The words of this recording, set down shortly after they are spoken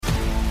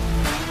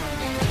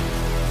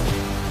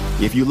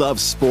If you love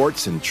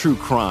sports and true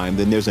crime,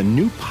 then there's a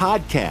new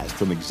podcast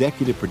from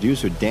executive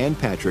producer Dan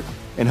Patrick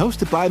and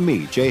hosted by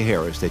me, Jay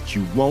Harris, that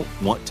you won't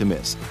want to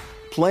miss.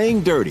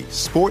 Playing Dirty: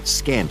 Sports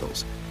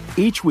Scandals.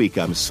 Each week,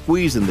 I'm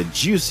squeezing the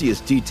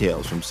juiciest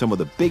details from some of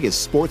the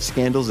biggest sports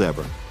scandals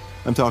ever.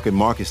 I'm talking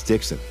Marcus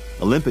Dixon,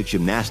 Olympic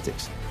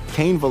gymnastics,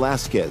 Cain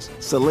Velasquez,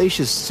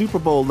 salacious Super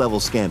Bowl-level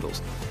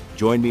scandals.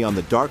 Join me on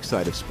the dark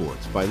side of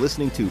sports by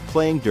listening to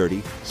Playing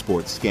Dirty: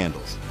 Sports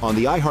Scandals on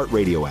the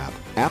iHeartRadio app,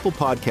 Apple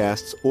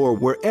Podcasts, or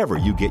wherever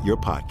you get your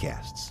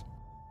podcasts.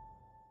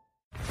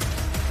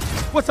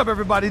 What's up,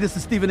 everybody? This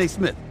is Stephen A.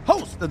 Smith,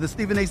 host of the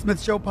Stephen A.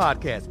 Smith Show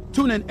podcast.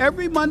 Tune in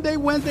every Monday,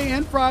 Wednesday,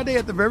 and Friday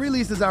at the very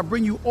least as I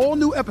bring you all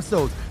new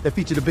episodes that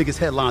feature the biggest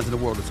headlines in the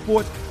world of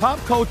sports, pop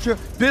culture,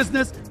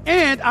 business,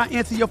 and I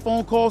answer your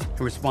phone calls and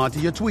respond to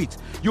your tweets.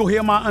 You'll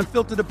hear my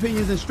unfiltered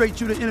opinions and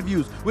straight-shooter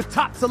interviews with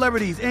top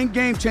celebrities and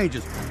game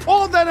changers.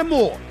 All that and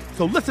more.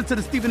 So listen to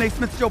the Stephen A.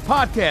 Smith Show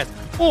podcast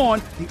on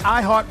the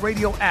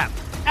iHeartRadio app,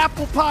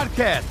 Apple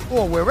Podcasts,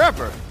 or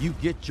wherever you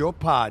get your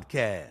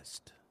podcast.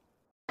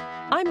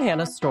 I'm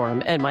Hannah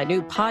Storm, and my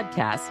new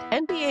podcast,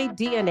 NBA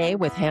DNA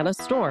with Hannah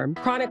Storm,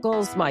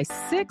 chronicles my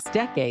 6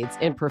 decades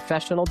in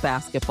professional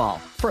basketball.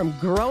 From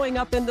growing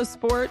up in the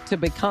sport to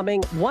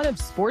becoming one of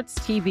sports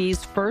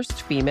TV's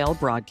first female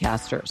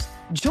broadcasters.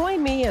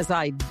 Join me as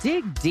I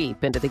dig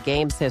deep into the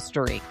game's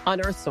history,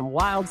 unearth some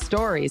wild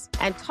stories,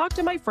 and talk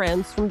to my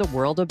friends from the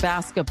world of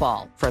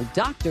basketball, from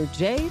Dr.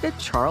 J to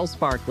Charles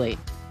Barkley.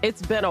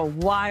 It's been a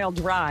wild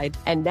ride,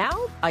 and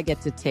now I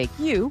get to take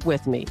you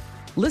with me.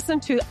 Listen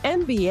to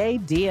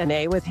NBA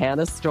DNA with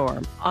Hannah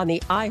Storm on the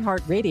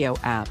iHeartRadio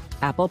app,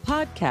 Apple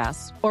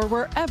Podcasts, or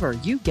wherever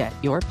you get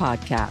your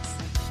podcasts.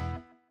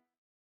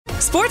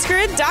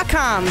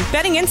 SportsGrid.com.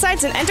 Betting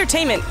insights and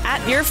entertainment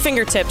at your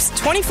fingertips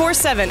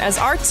 24/7 as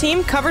our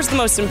team covers the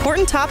most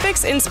important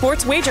topics in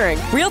sports wagering.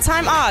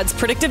 Real-time odds,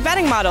 predictive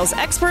betting models,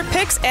 expert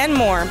picks, and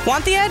more.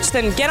 Want the edge?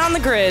 Then get on the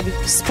grid.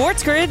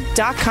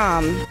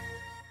 SportsGrid.com.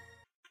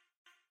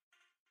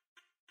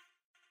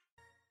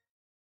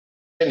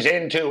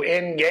 Into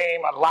In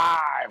Game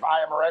Live.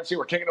 I am Morency.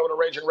 We're kicking over to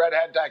Raging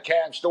Redhead,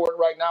 Cam Stewart.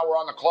 Right now, we're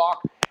on the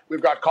clock.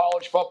 We've got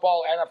college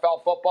football,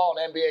 NFL football,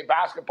 and NBA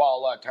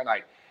basketball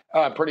tonight.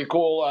 Pretty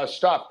cool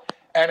stuff.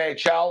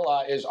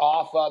 NHL is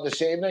off this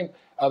evening.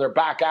 They're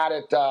back at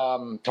it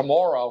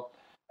tomorrow.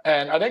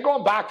 And are they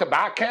going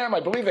back-to-back, Cam? I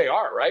believe they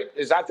are, right?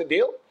 Is that the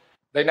deal?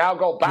 They now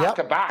go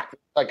back-to-back,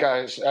 like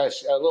a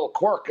little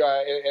quirk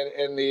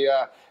in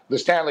the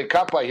Stanley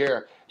Cup I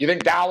hear. You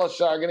think Dallas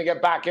are going to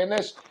get back in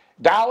this?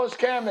 Dallas,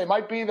 Cam, they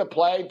might be the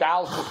play.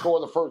 Dallas will score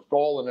the first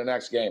goal in the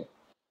next game.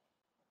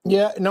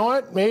 Yeah, you know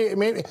what?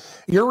 Maybe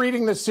you're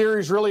reading this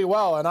series really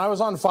well, and I was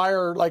on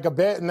fire like a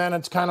bit, and then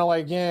it's kind of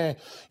like, yeah,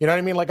 you know what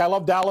I mean? Like, I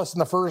love Dallas in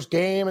the first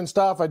game and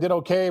stuff. I did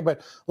okay, but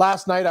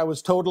last night I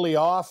was totally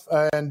off,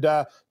 and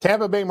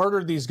Tampa Bay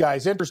murdered these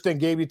guys. Interesting,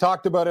 Gabe. You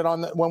talked about it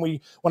on when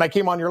I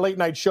came on your late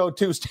night show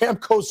too.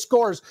 Stamkos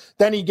scores,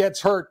 then he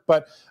gets hurt,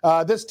 but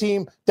this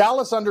team,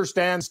 Dallas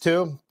understands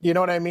too. You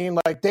know what I mean?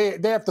 Like they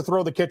have to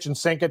throw the kitchen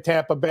sink at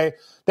Tampa Bay.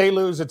 They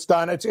lose, it's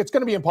done. It's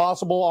going to be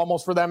impossible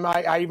almost for them.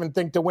 I even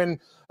think to win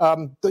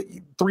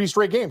 3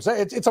 straight games.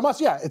 It's a must.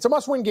 Yeah, it's a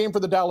must-win game for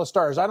the Dallas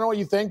Stars. I don't know what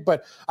you think,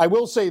 but I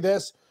will say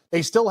this: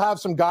 they still have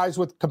some guys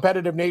with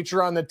competitive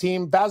nature on the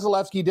team.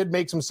 Vasilevsky did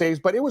make some saves,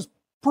 but it was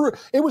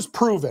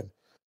proven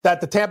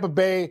that the Tampa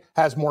Bay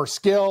has more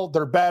skill.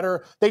 They're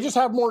better. They just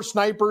have more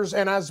snipers.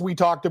 And as we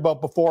talked about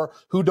before,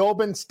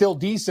 Hudobin's still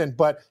decent,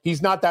 but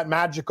he's not that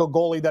magical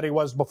goalie that he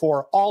was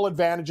before. All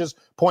advantages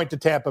point to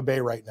Tampa Bay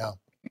right now.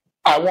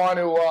 I want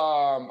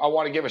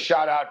to give a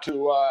shout out to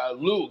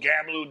Lou,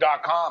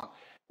 gamblou.com.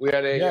 We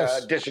had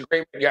a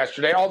disagreement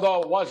yesterday,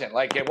 although it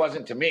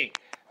wasn't to me.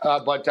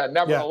 But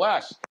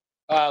nevertheless,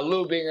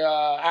 Lou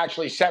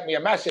actually sent me a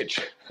message.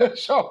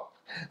 So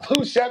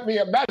Lou sent me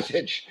a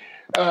message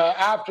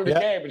after the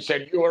game and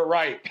said, "You were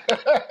right."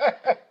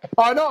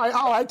 Oh, no,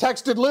 I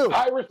texted Lou.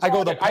 I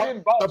responded. I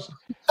didn't boast.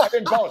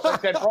 I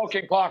said,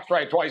 "Broken clock's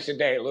right twice a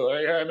day, Lou."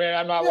 I mean,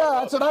 I'm not. Yeah,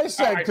 that's what I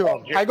said to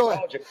him.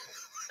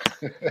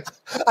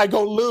 I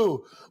go,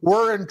 "Lou,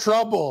 we're in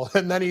trouble."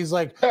 And then he's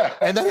like,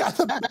 and then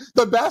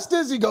the best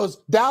is he goes,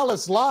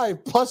 "Dallas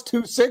live plus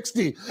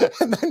 260."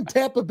 And then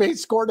Tampa Bay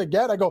scored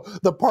again. I go,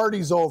 "The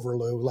party's over,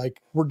 Lou. Like,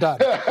 we're done."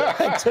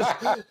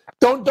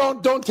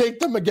 Don't take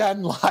them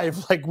again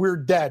live. Like, we're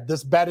dead.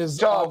 This bet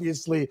is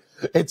obviously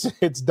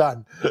it's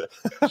done.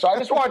 So I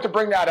just wanted to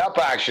bring that up,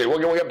 actually.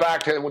 We'll get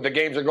back to the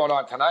games that are going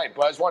on tonight,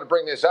 but I just want to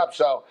bring this up.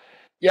 So,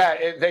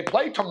 yeah, they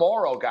play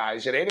tomorrow,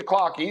 guys, at 8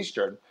 o'clock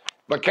Eastern.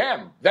 But,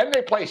 Cam, then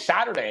they play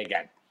Saturday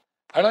again.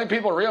 I don't think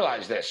people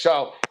realize this.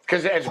 So,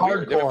 because it's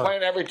weird. They've been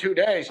playing every 2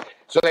 days.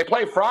 So they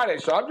play Friday.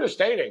 So I'm just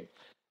stating,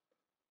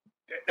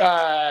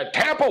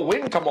 Tampa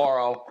win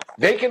tomorrow,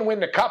 they can win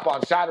the Cup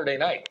on Saturday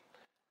night.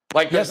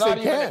 Like, there's not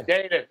even a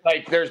day that,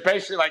 like, there's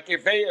basically, like,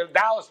 if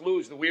Dallas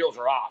lose, the wheels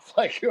are off.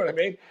 Like, you know what I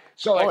mean?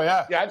 So,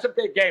 like, yeah, it's a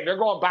big game. They're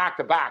going back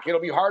to back. It'll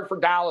be hard for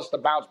Dallas to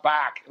bounce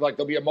back. Like,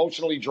 they'll be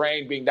emotionally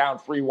drained being down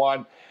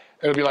 3-1.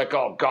 It'll be like,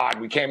 oh, God,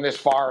 we came this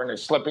far and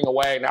it's slipping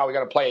away. Now we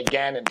got to play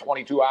again in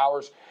 22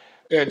 hours.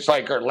 It's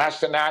like, or less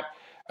than that.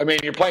 I mean,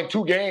 you're playing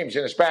 2 games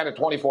in a span of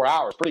 24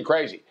 hours. Pretty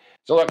crazy.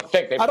 So look,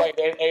 think they played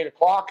 8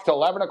 o'clock to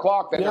 11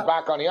 o'clock, then they're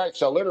back on the ice.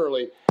 So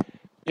literally,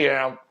 you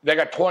know, they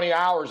got 20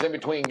 hours in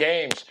between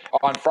games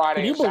on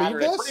Friday and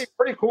Saturday.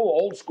 Pretty cool,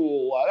 old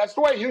school. That's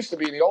the way it used to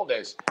be in the old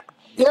days.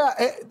 Yeah,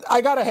 I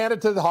got to hand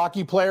it to the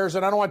hockey players,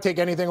 and I don't want to take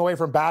anything away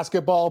from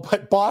basketball,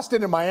 but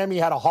Boston and Miami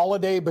had a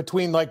holiday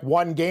between like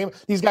one game.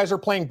 These guys are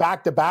playing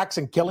back-to-backs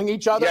and killing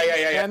each other.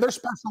 Yeah. And they're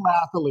special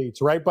athletes,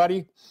 right,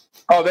 buddy?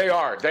 Oh, they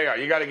are.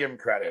 You got to give them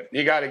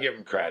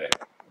credit.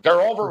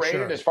 They're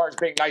overrated as far as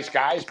being nice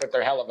guys, but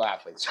they're hell of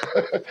athletes.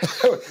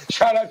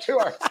 Shout out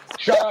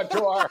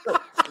to our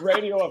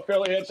radio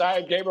affiliates. I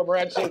am Gabriel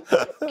Morency,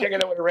 kicking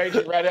it with the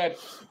Raging Redhead,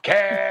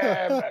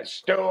 Cam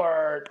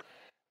Stewart.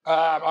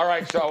 All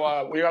right,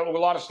 so we got a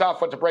lot of stuff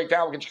to break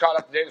down. We'll get you caught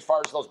up to date as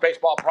far as those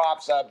baseball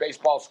props,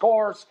 baseball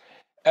scores,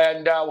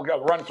 and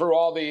we'll run through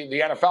all the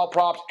NFL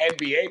props,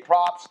 NBA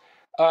props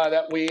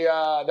that we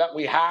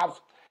have.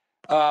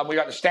 We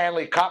got the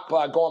Stanley Cup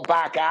going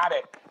back at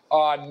it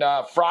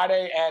on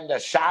Friday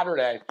and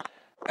Saturday.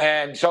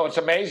 And so it's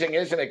amazing,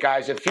 isn't it,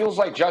 guys? It feels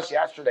like just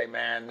yesterday,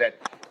 man, that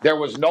there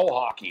was no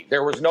hockey.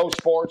 There was no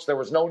sports. There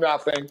was no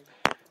nothing.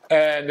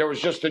 And there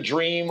was just a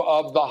dream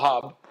of the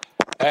hub.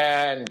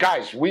 And,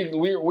 guys, we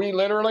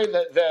literally,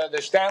 the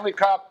Stanley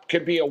Cup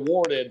could be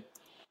awarded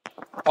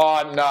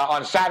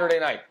on Saturday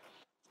night.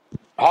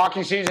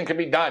 Hockey season can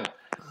be done,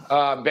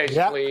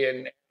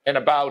 basically, in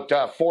about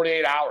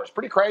 48 hours.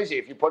 Pretty crazy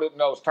if you put it in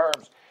those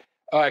terms.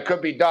 It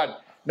could be done.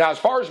 Now, as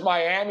far as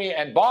Miami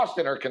and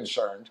Boston are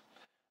concerned,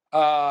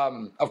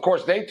 of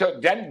course, they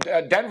took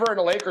Denver and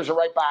the Lakers are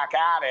right back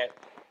at it.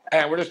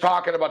 And we're just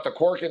talking about the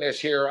quirkiness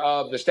here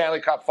of the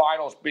Stanley Cup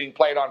Finals being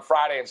played on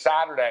Friday and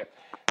Saturday.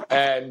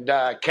 And,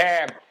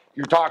 Cam,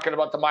 you're talking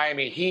about the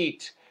Miami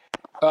Heat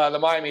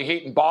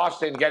in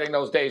Boston getting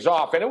those days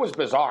off. And it was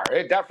bizarre.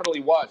 It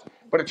definitely was.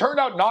 But it turned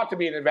out not to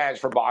be an advantage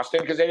for Boston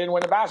because they didn't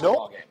win the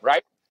basketball game,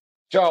 right?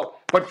 So,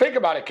 but think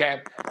about it,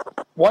 Cam.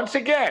 Once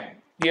again,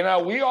 you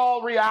know, we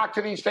all react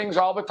to these things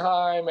all the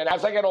time. And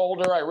as I get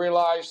older, I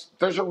realize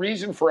there's a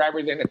reason for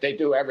everything that they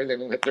do,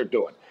 everything that they're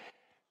doing.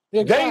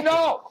 Exactly. They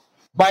know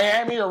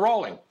Miami are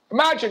rolling.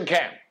 Imagine,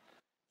 Cam.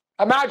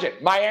 Imagine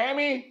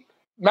Miami.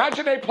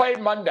 Imagine they played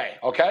Monday,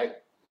 okay?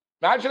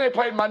 Imagine they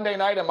played Monday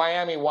night and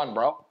Miami won,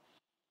 bro.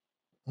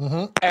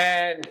 Mm-hmm.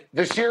 And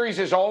the series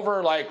is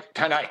over like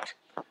tonight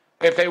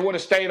if they would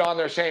have stayed on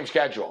their same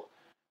schedule.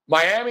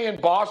 Miami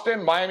and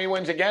Boston, Miami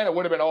wins again, it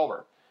would have been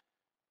over.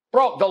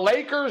 Bro, the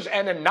Lakers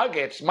and the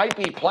Nuggets might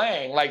be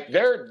playing like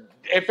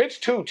if it's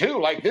 2-2,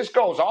 like this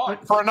goes on.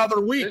 For another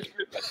week.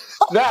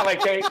 Yeah,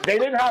 like they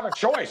didn't have a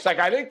choice. Like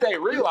I think they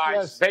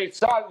realized they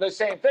saw the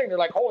same thing. They're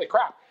like, holy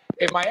crap.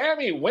 If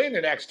Miami win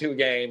the next 2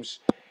 games,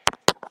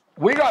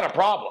 we got a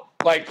problem.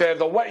 Like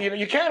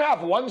you can't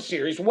have one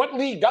series. What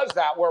league does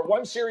that where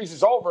one series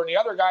is over and the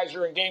other guys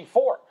are in game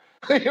 4?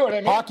 You know what I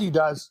mean? Hockey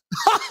does.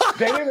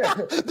 They didn't have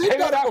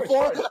a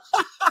choice.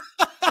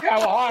 Yeah,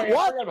 well,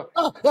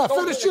 hockey.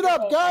 Finish it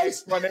up,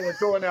 guys. When they were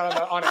doing it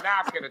on a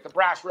napkin at the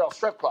Brass Rail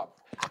Strip Club.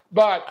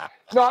 But,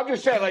 no, I'm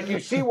just saying, like, you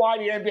see why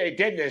the NBA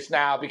did this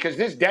now, because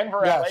this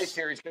Denver-LA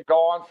series could go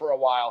on for a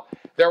while.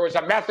 There was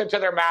a method to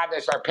their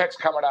madness. Our picks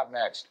coming up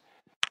next.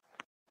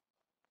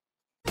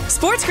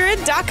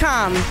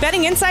 SportsGrid.com.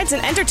 Betting insights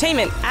and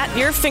entertainment at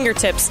your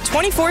fingertips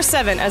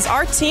 24/7 as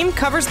our team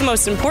covers the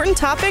most important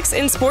topics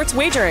in sports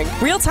wagering.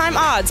 Real-time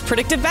odds,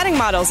 predictive betting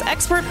models,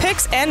 expert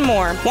picks, and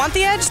more. Want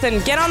the edge?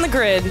 Then get on the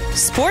grid.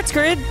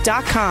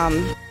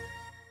 SportsGrid.com.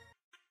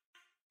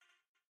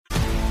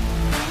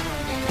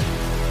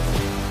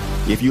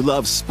 If you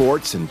love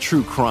sports and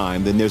true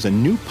crime, then there's a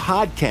new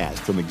podcast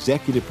from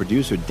executive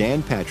producer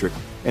Dan Patrick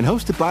and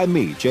hosted by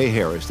me, Jay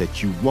Harris,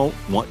 that you won't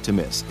want to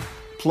miss.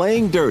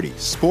 Playing Dirty: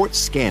 Sports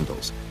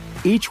Scandals.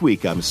 Each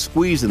week, I'm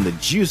squeezing the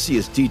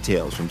juiciest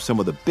details from some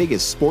of the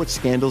biggest sports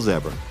scandals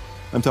ever.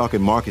 I'm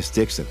talking Marcus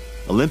Dixon,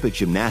 Olympic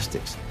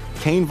gymnastics,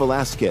 Cain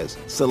Velasquez,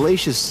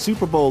 salacious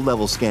Super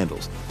Bowl-level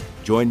scandals.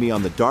 Join me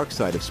on the dark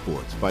side of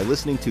sports by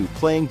listening to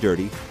Playing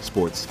Dirty: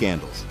 Sports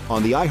Scandals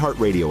on the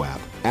iHeartRadio app,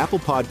 Apple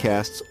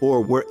Podcasts,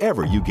 or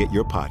wherever you get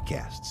your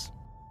podcasts.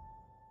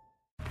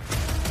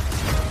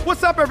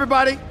 What's up,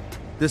 everybody?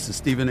 This is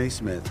Stephen A.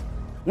 Smith.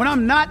 When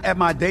I'm not at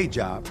my day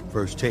job,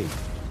 First Take,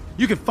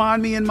 you can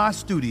find me in my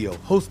studio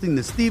hosting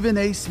the Stephen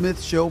A. Smith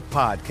Show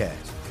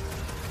podcast.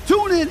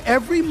 Tune in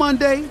every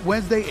Monday,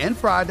 Wednesday, and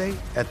Friday,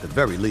 at the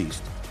very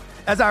least,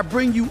 as I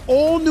bring you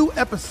all new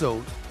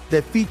episodes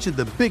that feature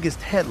the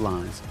biggest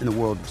headlines in the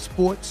world of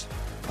sports,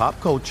 pop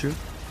culture,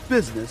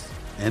 business,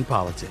 and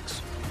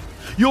politics.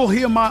 You'll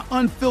hear my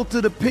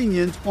unfiltered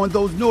opinions on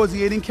those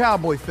nauseating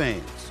Cowboy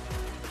fans,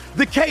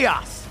 the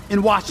chaos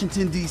in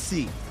Washington,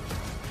 D.C.,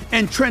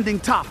 and trending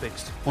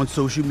topics on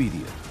social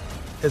media,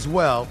 as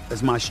well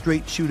as my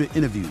straight shooter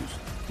interviews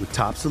with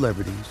top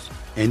celebrities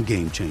and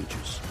game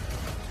changers.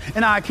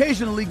 And I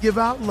occasionally give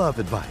out love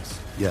advice.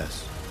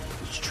 Yes,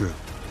 it's true.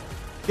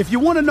 If you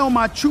want to know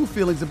my true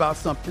feelings about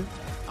something,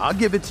 I'll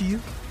give it to you.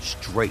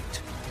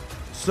 straight.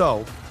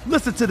 So,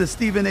 listen to the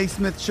Stephen A.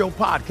 Smith Show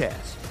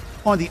podcast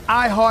on the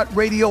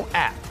iHeartRadio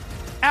app,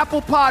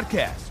 Apple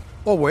Podcasts,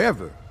 or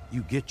wherever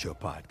you get your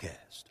podcast.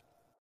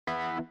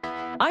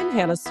 I'm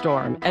Hannah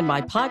Storm, and my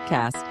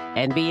podcast,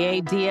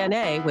 NBA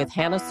DNA with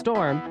Hannah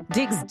Storm,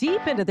 digs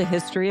deep into the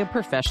history of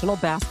professional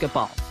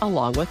basketball,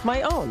 along with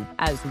my own,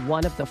 as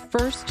one of the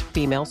first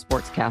female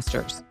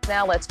sportscasters.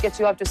 Now let's get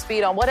you up to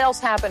speed on what else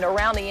happened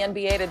around the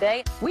NBA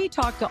today. We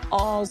talk to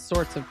all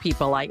sorts of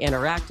people I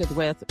interacted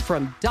with,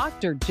 from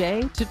Dr.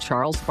 J to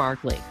Charles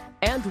Barkley,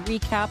 and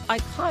recap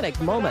iconic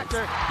moments.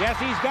 Yes,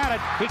 he's got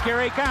it.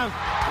 Here he comes.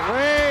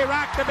 Way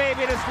rock the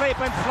baby to sleep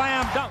and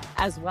slam dunk.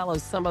 As well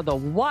as some of the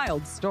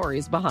wild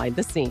stories behind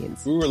the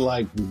scenes. We were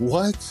like,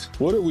 what?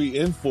 What are we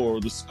in for?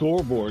 The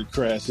scoreboard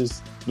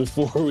crashes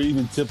before we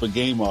even tip a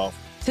game off.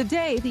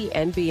 Today, the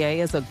NBA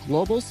is a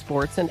global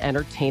sports and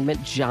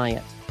entertainment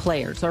giant.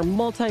 Players are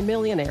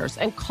multimillionaires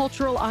and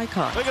cultural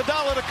icons.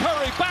 Iguodala to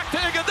Curry, back to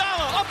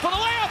Iguodala, up for the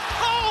layup.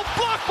 Oh,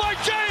 blocked by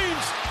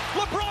James.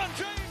 LeBron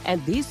James.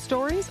 And these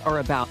stories are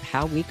about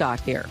how we got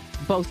here,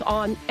 both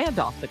on and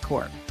off the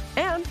court.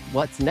 And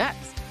what's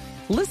next?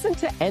 Listen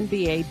to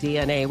NBA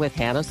DNA with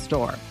Hannah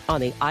Storm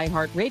on the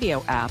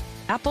iHeartRadio app,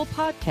 Apple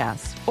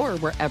Podcasts, or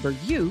wherever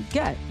you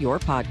get your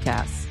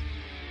podcasts.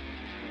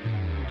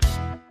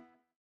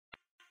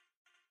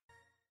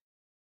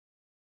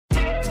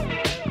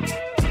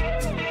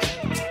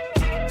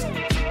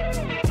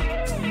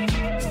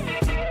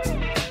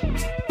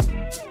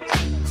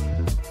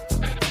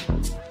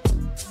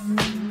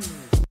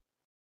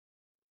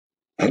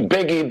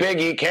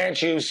 Biggie, can't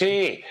you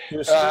see?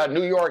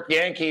 New York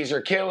Yankees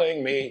are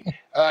killing me.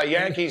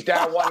 Yankees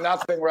down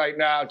 1-0 right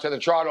now to the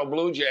Toronto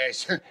Blue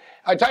Jays.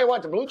 I tell you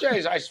what, the Blue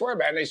Jays, I swear,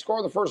 man, they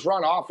score the first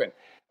run often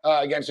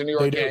against the New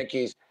York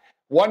Yankees.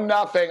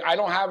 1-0. I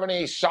don't have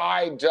any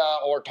side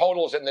or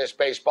totals in this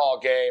baseball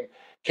game.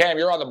 Cam,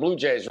 you're on the Blue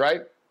Jays,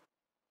 right?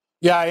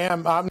 Yeah, I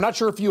am. I'm not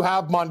sure if you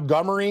have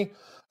Montgomery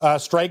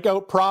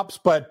strikeout props,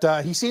 but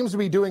he seems to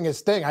be doing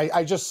his thing.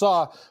 I just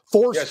saw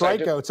 4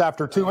 strikeouts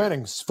after 2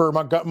 innings for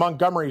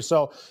Montgomery.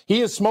 So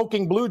he is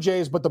smoking Blue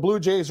Jays, but the Blue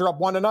Jays are up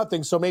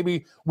 1-0. So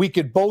maybe we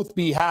could both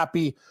be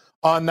happy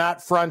on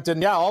that front.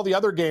 And yeah, all the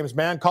other games,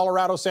 man,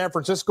 Colorado, San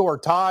Francisco are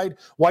tied.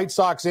 White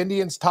Sox,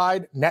 Indians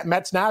tied.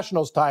 Mets,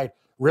 Nationals tied.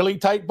 Really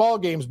tight ball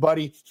games,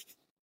 buddy.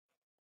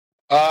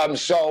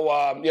 Ryu's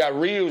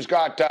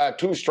got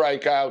 2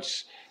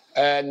 strikeouts.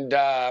 And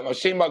I'm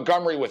seeing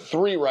Montgomery with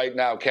 3 right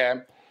now,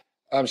 Cam.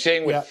 I'm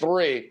seeing with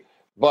 3.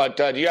 But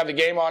do you have the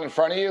game on in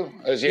front of you?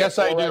 Yes,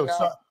 I do.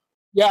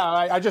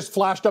 I just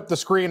flashed up the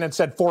screen and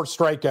said 4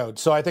 strikeouts.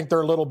 So I think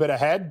they're a little bit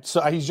ahead.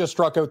 So he's just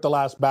struck out the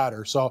last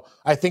batter. So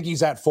I think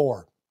he's at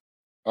 4.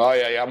 Oh,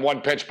 yeah. I'm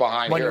 1 pitch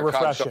behind when you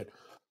refresh it.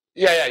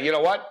 Yeah. You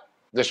know what?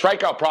 The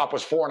strikeout prop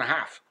was 4.5.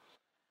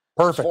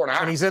 Perfect.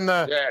 4.5. And he's in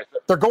the. Yeah.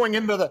 They're going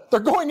into the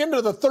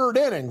 3rd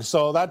inning,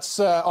 so that's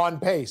on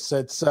pace.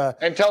 It's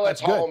until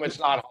it's home, it's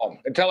not home.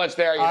 Until it's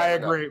there, I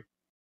agree. Know.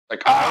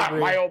 Like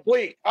my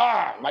oblique,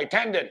 my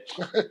tendon.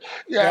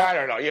 I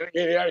don't know. You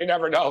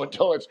never know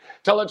until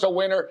it's a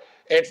winner.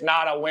 It's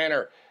not a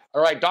winner.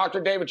 All right,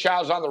 Dr. David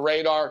Chow's on the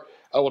radar.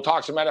 We'll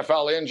talk some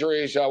NFL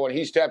injuries when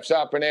he steps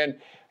up, and then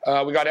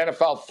we got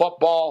NFL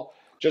football.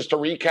 Just to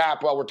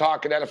recap, we're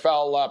talking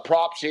NFL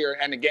props here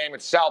and the game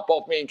itself.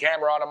 Both me and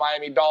Cam are on the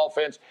Miami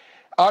Dolphins.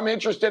 I'm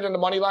interested in the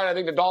money line. I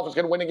think the Dolphins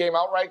going to win the game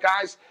outright,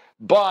 guys.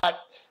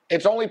 But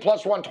it's only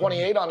plus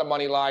 128 on the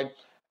money line,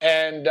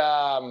 and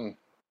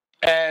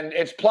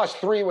it's plus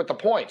 3 with the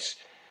points.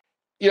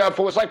 You know, if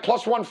it was like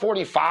plus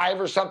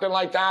 145 or something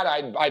like that,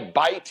 I'd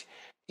bite.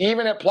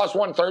 Even at plus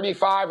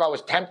 135, I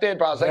was tempted,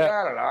 but I was like,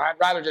 I don't know. I'd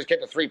rather just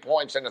get the 3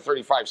 points than the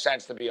 35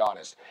 cents, to be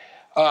honest.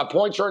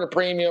 Points are at a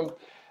premium.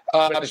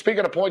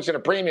 Speaking of points in a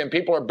premium,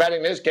 people are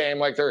betting this game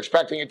like they're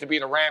expecting it to be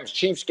the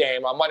Rams-Chiefs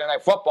game on Monday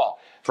Night Football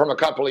from a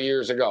couple of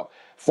years ago.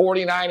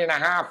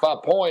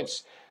 49.5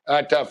 points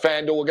at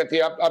FanDuel. We'll get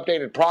the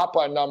updated prop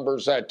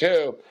numbers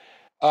too.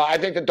 I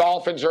think the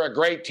Dolphins are a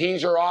great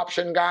teaser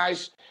option,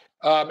 guys.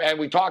 And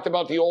we talked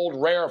about the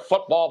old rare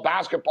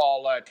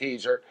basketball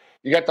teaser.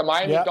 You got the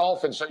Miami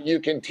Dolphins, so you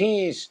can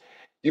tease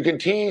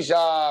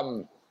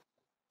a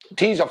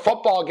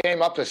football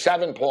game up to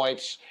 7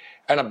 points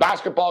and a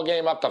basketball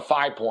game up to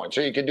 5 points.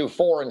 So you can do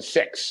 4 and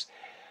 6.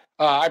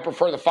 I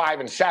prefer the 5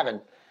 and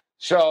 7.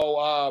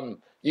 So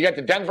you get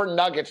the Denver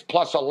Nuggets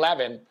plus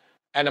 11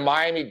 and the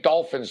Miami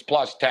Dolphins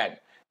plus 10.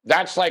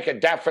 That's like a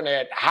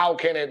definite how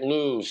can it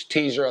lose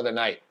teaser of the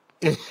night.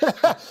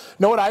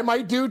 Know what I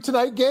might do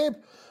tonight, Gabe?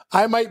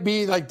 I might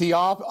be like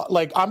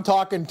I'm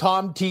talking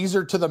Tom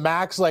teaser to the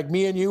max, like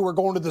me and you, we're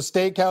going to the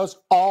steakhouse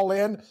all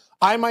in.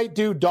 I might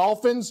do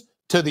Dolphins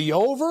to the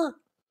over,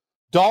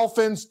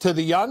 Dolphins to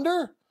the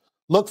under,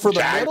 look for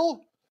the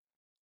middle.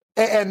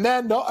 And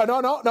then no.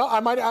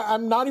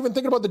 I'm not even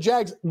thinking about the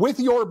Jags with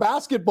your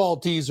basketball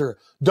teaser,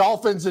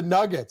 Dolphins and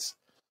Nuggets,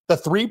 the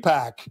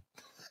 3-pack.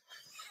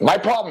 My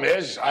problem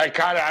is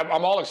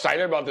I'm all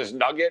excited about this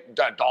Nugget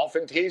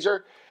Dolphin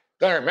teaser.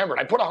 Then I remembered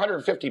I put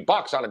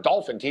 $150 on a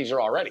Dolphin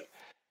teaser already.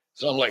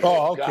 So I'm like,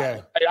 oh,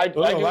 okay. I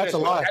do this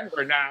with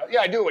Denver now.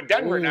 Yeah, I do it with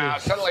Denver now.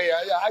 Suddenly,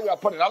 I got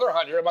to put another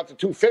 100, about the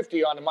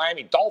 250 on the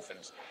Miami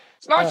Dolphins.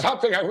 It's not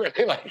something I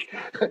really like.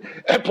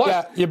 And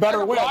plus, you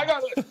better win.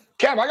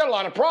 Cam, I got a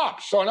lot of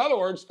props. So in other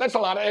words, that's a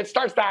lot of. It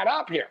starts to add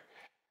up here.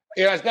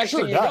 Next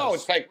thing you know,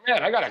 it's like,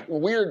 man, I got a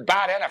weird,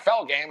 bad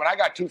NFL game, and I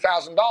got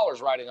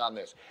 $2,000 riding on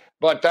this.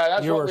 But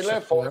that's what we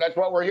live for. That's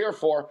what we're here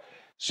for.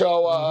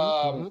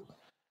 So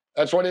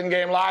that's what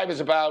In-Game Live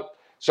is about.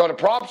 So the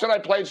props that I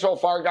played so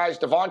far, guys,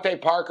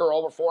 Devontae Parker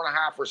over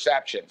 4.5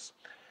 receptions.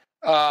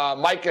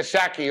 Mike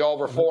Gesicki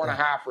over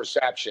 4.5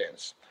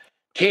 receptions.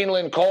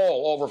 Keeneland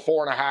Cole over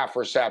 4.5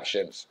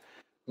 receptions.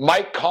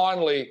 Mike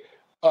Conley.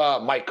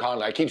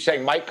 I keep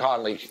saying Mike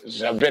Conley.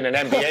 I've been in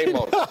NBA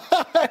mode.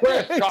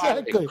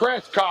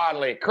 Chris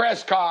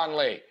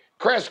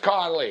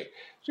Conley.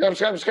 I'm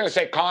just going to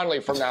say Conley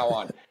from now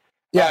on.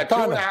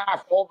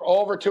 2.5,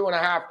 over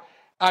 2.5.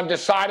 I'm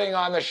deciding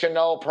on the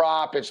Chanel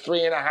prop. It's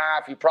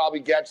 3.5. He probably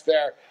gets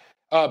there.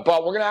 But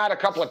we're going to add a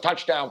couple of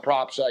touchdown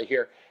props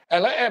here.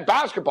 And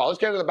basketball. Let's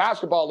get into the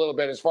basketball a little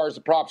bit as far as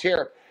the props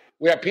here.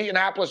 We had Pete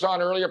Annapolis on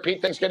earlier.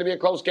 Pete thinks it's going to be a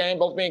close game.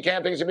 Both me and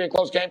Cam think it's going to be a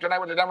close game tonight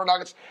with the Denver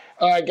Nuggets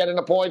getting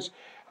the points.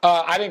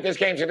 I think this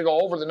game's going to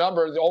go over the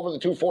number, over the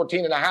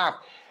 214.5.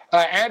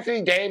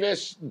 Anthony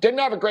Davis didn't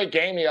have a great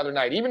game the other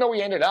night, even though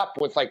he ended up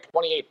with like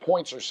 28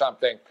 points or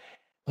something.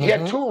 He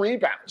had 2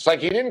 rebounds. Like,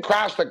 he didn't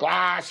crash the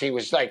glass. He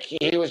was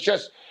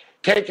just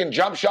taking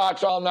jump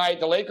shots all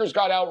night. The Lakers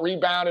got out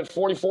rebounded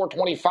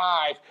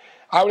 44-25.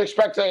 I would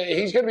expect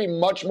he's going to be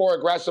much more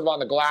aggressive on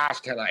the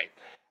glass tonight.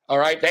 All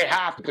right, they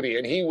have to be,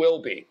 and he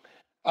will be.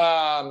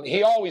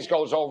 He always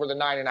goes over the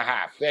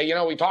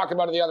 9.5. We talked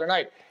about it the other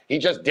night. He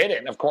just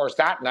didn't, of course,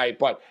 that night,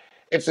 but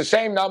it's the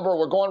same number.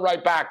 We're going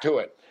right back to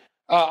it.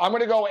 I'm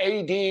going to go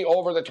AD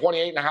over the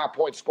 28.5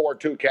 points scored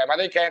too, Cam. I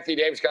think Anthony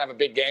Davis can have a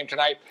big game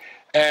tonight.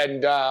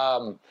 And,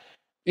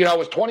 it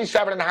was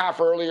 27.5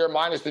 earlier,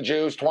 minus the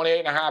juice,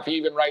 28.5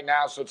 even right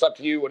now. So it's up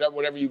to you,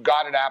 whatever you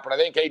got it at. But I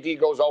think AD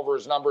goes over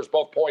his numbers,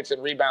 both points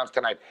and rebounds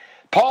tonight.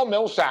 Paul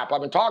Millsap. I've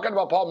been talking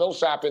about Paul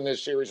Millsap in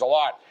this series a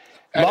lot.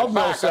 And love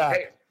Millsap.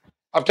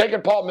 I've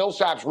taken Paul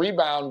Millsap's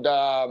rebound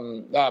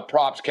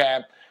props,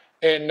 Cam,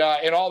 in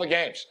all the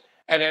games.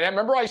 And then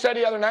remember I said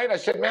the other night, I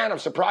said, man, I'm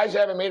surprised they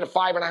haven't made it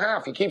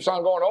 5.5. He keeps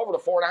on going over to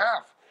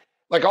 4.5.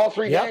 Like all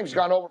 3 games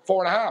gone over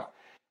 4.5.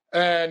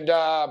 And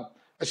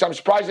so I'm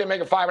surprised they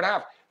make it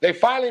 5.5. They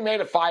finally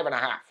made it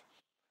 5.5.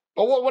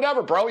 But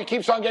whatever, bro. He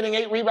keeps on getting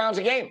 8 rebounds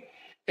a game.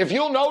 If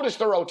you'll notice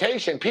the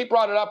rotation, Pete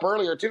brought it up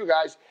earlier too,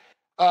 guys.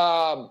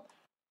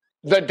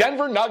 The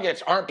Denver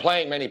Nuggets aren't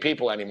playing many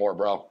people anymore,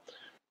 bro.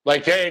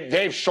 Like,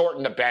 they've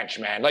shortened the bench,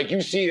 man. Like,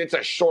 you see it's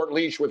a short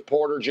leash with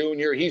Porter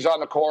Jr. He's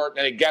on the court,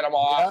 and they get him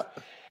off.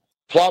 Yeah.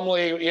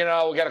 Plumlee,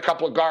 we get a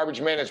couple of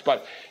garbage minutes.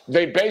 But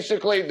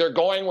they're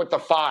going with the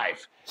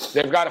 5.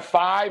 They've got a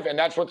 5, and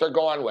that's what they're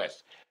going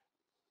with.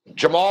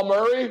 Jamal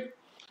Murray,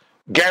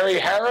 Gary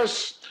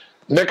Harris,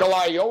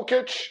 Nikola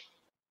Jokic,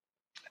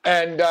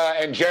 and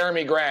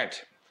Jeremy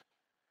Grant.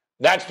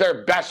 That's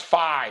their best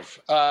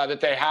 5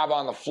 that they have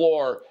on the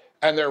floor,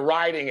 and they're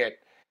riding it.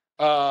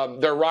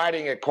 They're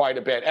riding it quite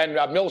a bit. And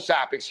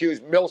Millsap for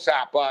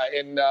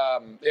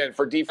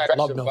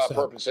defensive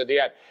purposes.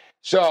 Yeah.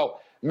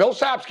 So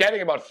Millsap's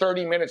getting about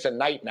 30 minutes a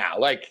night now.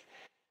 Like,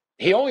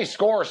 he only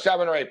scores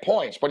 7 or 8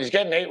 points, but he's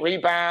getting 8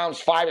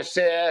 rebounds, 5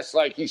 assists.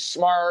 Like, he's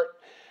smart.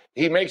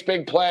 He makes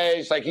big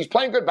plays. Like, he's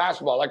playing good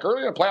basketball. Like,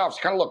 early in the playoffs,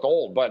 he kind of looked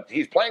old, but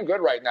he's playing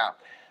good right now.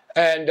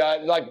 And,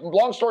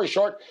 long story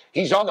short,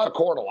 he's on the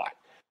court a lot.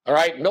 All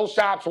right?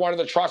 Millsap's one of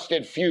the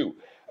trusted few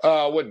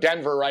with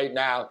Denver right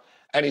now.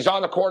 And he's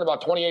on the court about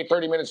 28,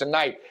 30 minutes a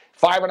night.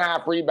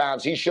 5.5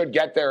 rebounds. He should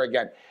get there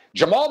again.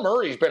 Jamal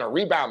Murray's been a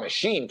rebound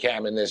machine,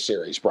 Cam, in this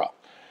series, bro.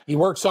 He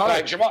works on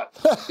it. Jamal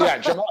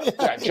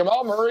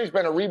Murray's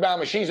been a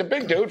rebound machine. He's a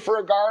big dude for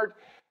a guard.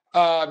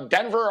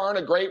 Denver aren't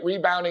a great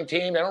rebounding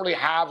team. They don't really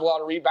have a lot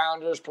of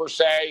rebounders per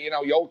se.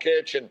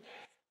 Jokic and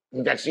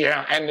and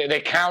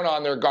they count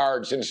on their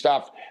guards and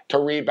stuff to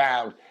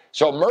rebound.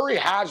 So Murray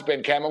has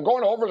been, Cam. I'm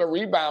going over the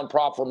rebound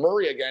prop for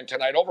Murray again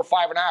tonight, over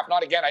 5.5.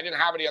 Not again. I didn't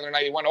have it the other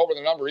night. He went over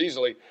the number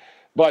easily.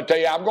 But,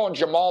 I'm going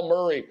Jamal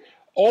Murray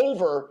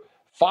over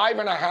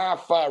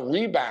 5.5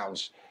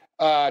 rebounds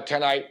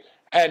tonight.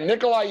 And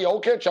Nikola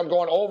Jokic, I'm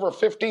going over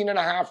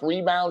 15.5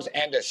 rebounds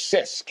and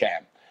assists,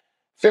 Cam.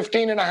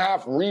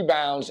 15.5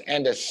 rebounds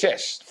and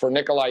assists for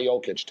Nikola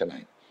Jokic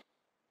tonight.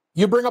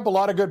 You bring up a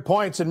lot of good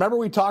points. And remember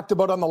we talked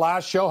about on the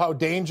last show how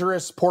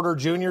dangerous Porter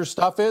Jr.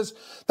 stuff is?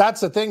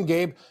 That's the thing,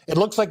 Gabe. It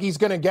looks like he's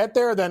going to get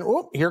there. Then,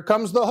 here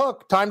comes the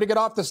hook. Time to get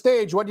off the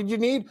stage. What did you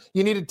need?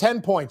 You needed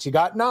 10 points. You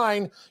got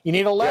 9. You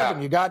need 11.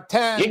 Yeah. You got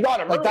 10. He got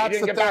him early. He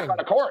didn't get back on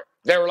the court.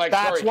 They were like,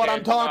 that's what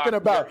I'm talking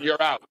about.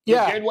 You're out.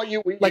 Yeah. You did what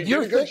you did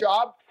a good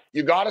job.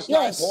 You got us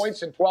 9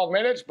 points in 12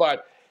 minutes,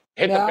 but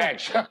hit the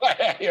bench. You know what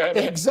I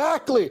mean?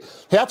 Exactly.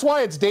 That's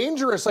why it's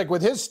dangerous. Like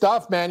with his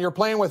stuff, man, you're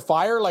playing with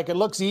fire. Like it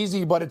looks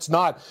easy, but it's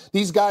not.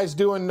 These guys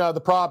doing the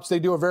props, they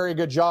do a very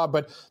good job,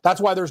 but that's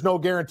why there's no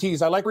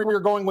guarantees. I like where you're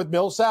going with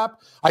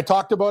Millsap. I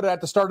talked about it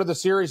at the start of the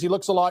series. He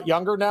looks a lot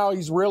younger now.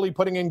 He's really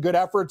putting in good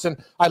efforts,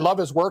 and I love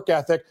his work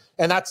ethic.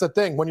 And that's the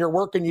thing. When you're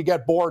working, you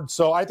get bored.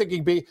 So I think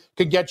he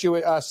could get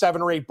you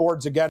 7 or 8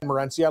 boards again,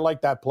 Morency. I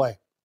like that play.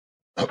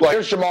 Well,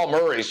 here's Jamal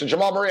Murray. So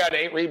Jamal Murray had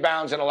 8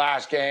 rebounds in the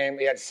last game.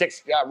 He had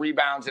 6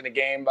 rebounds in the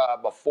game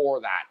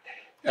before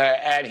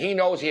that. And he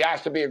knows he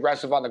has to be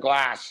aggressive on the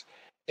glass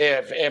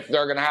if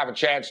they're going to have a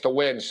chance to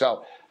win.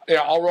 So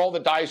I'll roll the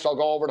dice. I'll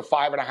go over to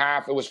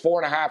 5.5. It was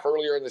 4.5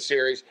 earlier in the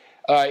series.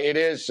 It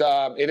is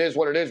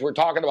what it is. We're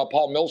talking about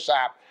Paul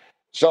Millsap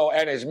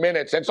and his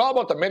minutes. It's all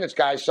about the minutes,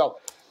 guys. So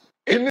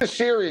in this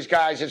series,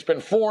 guys, it's been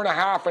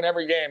 4.5 in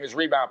every game, his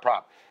rebound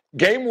prop.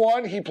 Game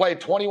 1, he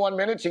played 21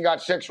 minutes. He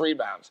got 6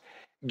 rebounds.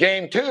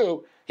 Game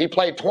 2, he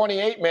played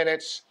 28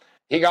 minutes.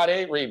 He got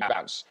 8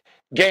 rebounds.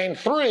 Game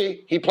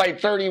 3, he played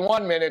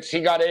 31 minutes. He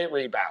got 8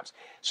 rebounds.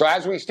 So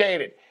as we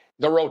stated,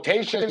 the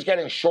rotation is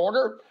getting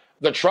shorter.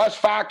 The trust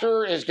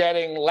factor is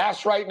getting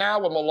less right now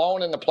with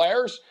Malone and the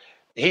players.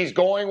 He's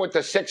going with the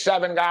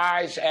 6-7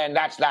 guys, and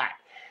that's that.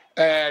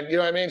 And you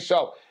know what I mean?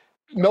 So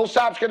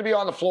Millsap's going to be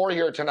on the floor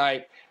here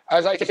tonight.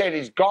 As I said,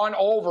 he's gone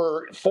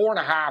over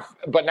 4.5,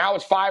 but now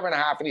it's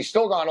 5.5, and he's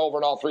still gone over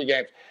in all 3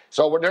 games.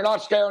 So they're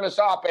not scaring us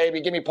up,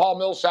 baby. Give me Paul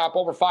Millsap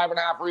over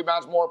 5.5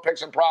 rebounds, more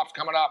picks and props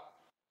coming up.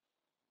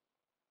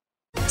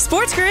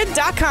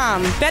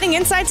 SportsGrid.com. Betting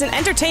insights and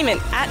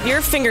entertainment at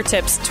your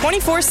fingertips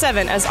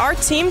 24/7 as our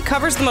team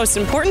covers the most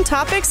important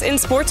topics in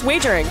sports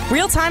wagering.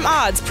 Real-time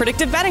odds,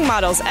 predictive betting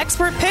models,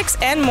 expert picks,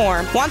 and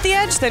more. Want the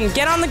edge? Then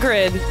get on the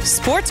grid.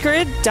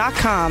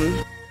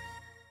 SportsGrid.com.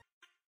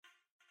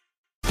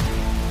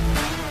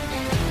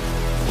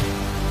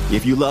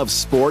 If you love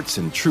sports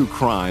and true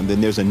crime, then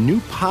there's a new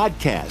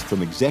podcast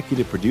from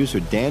executive producer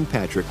Dan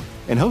Patrick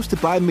and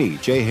hosted by me,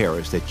 Jay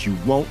Harris, that you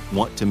won't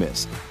want to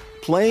miss.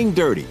 Playing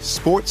Dirty: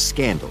 Sports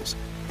Scandals.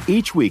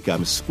 Each week,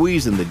 I'm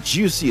squeezing the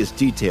juiciest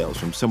details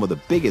from some of the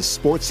biggest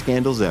sports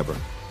scandals ever.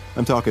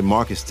 I'm talking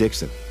Marcus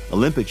Dixon,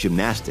 Olympic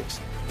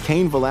gymnastics,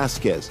 Cain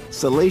Velasquez,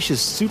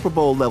 salacious Super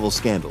Bowl-level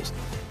scandals.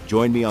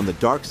 Join me on the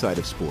dark side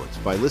of sports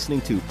by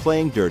listening to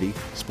Playing Dirty: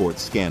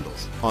 Sports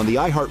Scandals on the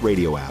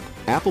iHeartRadio app,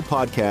 Apple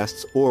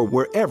Podcasts, or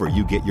wherever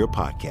you get your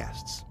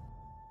podcasts.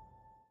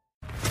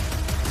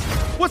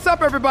 What's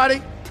up,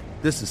 everybody?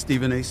 This is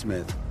Stephen A.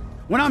 Smith.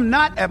 When I'm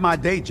not at my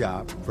day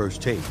job,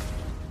 First Take,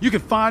 you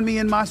can find me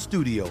in my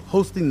studio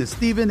hosting the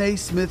Stephen A.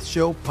 Smith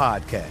Show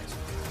podcast.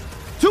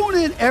 Tune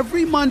in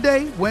every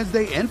Monday,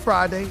 Wednesday, and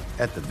Friday,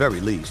 at the very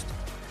least,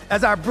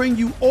 as I bring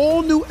you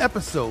all new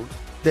episodes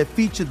that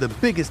feature the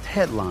biggest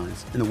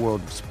headlines in the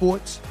world of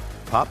sports,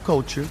 pop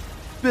culture,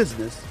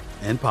 business,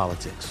 and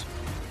politics.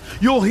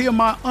 You'll hear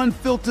my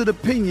unfiltered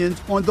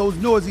opinions on those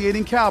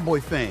nauseating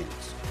Cowboy fans,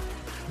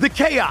 the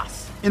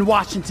chaos in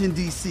Washington,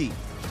 D.C.,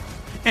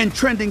 and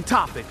trending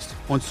topics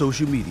on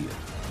social media,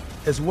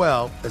 as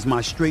well as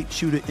my straight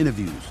shooter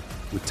interviews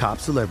with top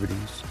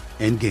celebrities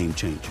and game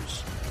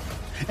changers.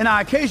 And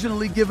I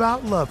occasionally give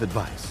out love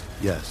advice.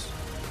 Yes,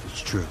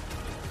 it's true.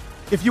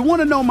 If you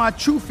want to know my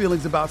true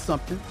feelings about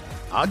something,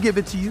 I'll give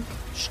it to you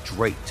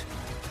straight.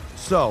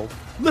 So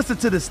listen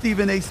to the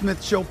Stephen A.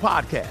 Smith Show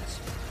podcast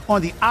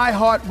on the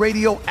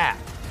iHeartRadio app,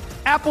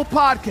 Apple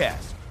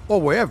Podcasts,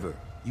 or wherever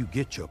you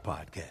get your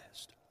podcast.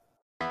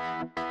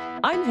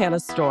 I'm Hannah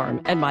Storm,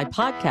 and my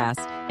podcast,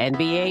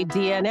 NBA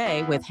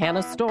DNA with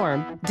Hannah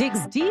Storm,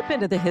 digs deep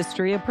into the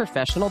history of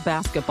professional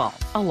basketball,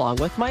 along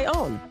with my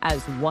own,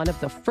 as one of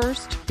the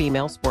first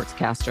female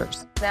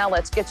sportscasters. Now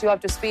let's get you up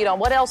to speed on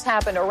what else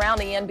happened around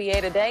the NBA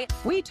today.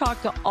 We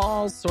talk to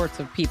all sorts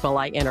of people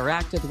I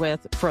interacted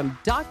with, from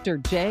Dr.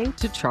 J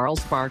to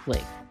Charles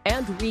Barkley,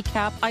 and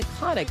recap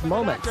iconic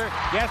moments.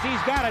 Yes,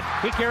 he's got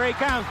it. Here he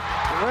comes.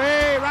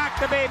 Ray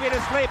rocked the baby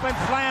to sleep and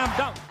slam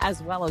dunk.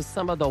 As well as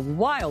some of the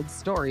wild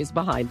stories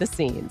behind the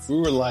scenes. We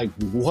were like,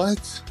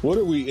 what? What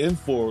are we in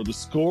for? The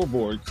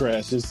scoreboard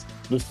crashes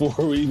before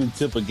we even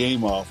tip a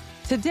game off.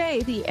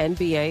 Today, the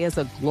NBA is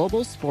a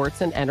global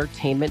sports and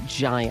entertainment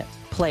giant.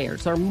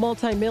 Players are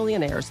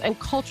multimillionaires and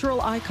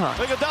cultural icons.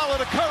 Iguodala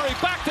to Curry,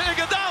 back to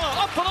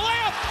Iguodala, up for the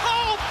layup.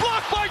 Oh,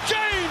 blocked by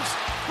James.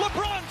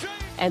 LeBron James.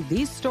 And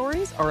these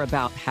stories are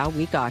about how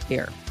we got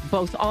here,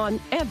 both on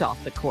and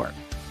off the court.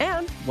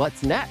 And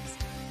what's next?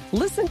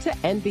 Listen to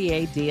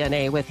NBA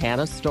DNA with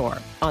Hannah Storm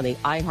on the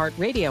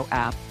iHeartRadio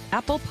app,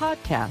 Apple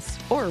Podcasts,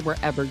 or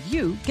wherever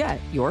you get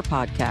your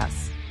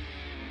podcasts.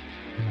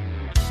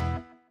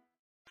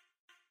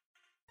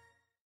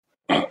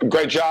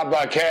 Great job,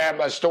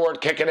 Cam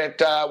Stewart, kicking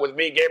it with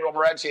me, Gabriel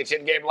Morency. It's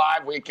In Game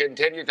Live. We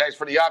continue. Thanks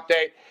for the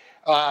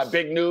update.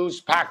 Big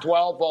news,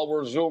 Pac-12 will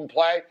resume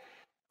play.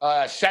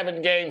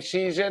 7-game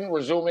season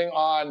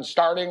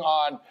starting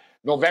on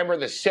November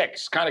the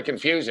 6th. Kind of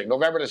confusing.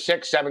 November the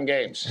 6th, 7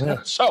 games.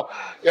 So,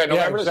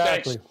 November the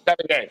 6th,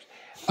 7 games.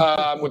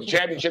 With the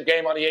championship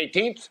game on the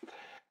 18th.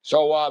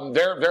 So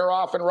they're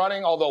off and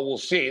running, although we'll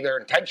see. Their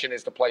intention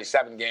is to play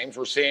 7 games.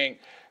 We're seeing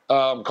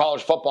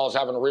college football is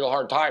having a real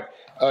hard time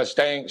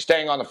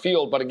staying on the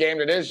field. But a game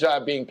that is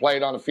being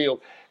played on the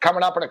field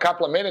coming up in a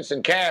couple of minutes.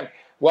 And Cam,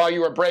 while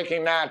you were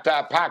breaking that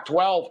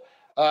Pac-12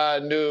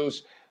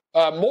 news,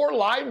 more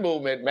line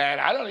movement, man.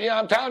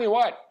 I'm telling you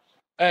what.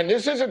 And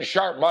this isn't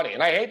sharp money.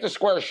 And I hate the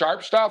square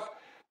sharp stuff,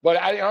 but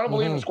I don't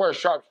believe in square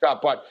sharp stuff.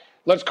 But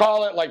let's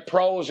call it like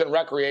pros and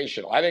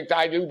recreational.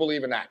 I do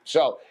believe in that.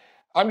 So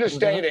I'm just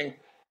stating,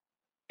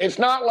 it's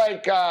not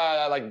like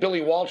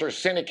Billy Walters'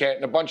 syndicate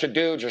and a bunch of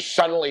dudes are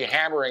suddenly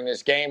hammering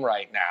this game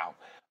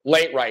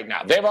late right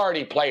now. They've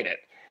already played it.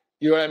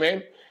 You know what I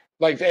mean?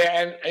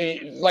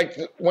 Like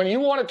when you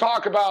want to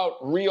talk about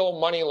real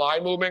money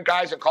line movement,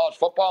 guys, in college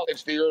football,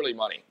 it's the early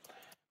money.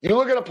 You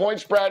look at a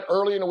point spread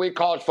early in the week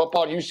college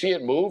football and you see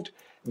it moved,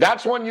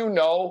 that's when you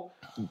know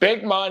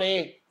big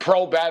money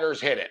pro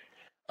bettors hit it.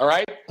 All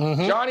right?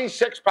 Johnny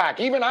Sixpack,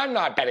 even I'm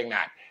not betting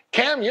that.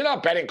 Cam, you're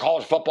not betting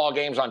college football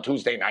games on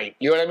Tuesday night.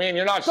 You know what I mean?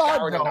 You're not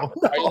scouring it out.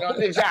 Right? You know,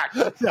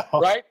 exactly.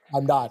 Right?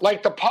 I'm not.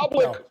 Like the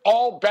public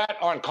all bet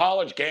on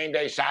college game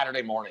day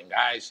Saturday morning,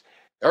 guys.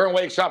 Everyone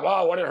wakes up,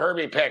 oh, what did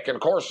Herbie pick? And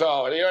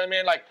Corso. You know what I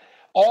mean? Like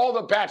all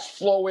the bets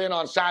flow in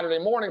on Saturday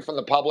morning from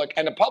the public,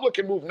 and the public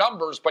can move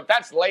numbers, but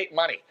that's late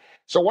money.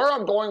 So where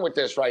I'm going with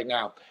this right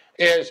now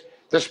is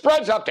the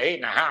spread's up to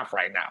 8.5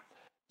 right now.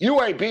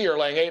 UAB are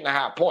laying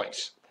 8.5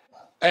 points.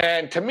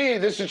 And to me,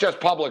 this is just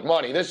public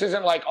money. This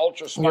isn't like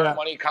ultra smart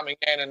money coming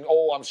in and,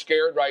 I'm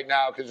scared right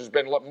now because there's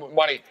been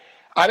money.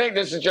 I think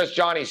this is just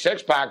Johnny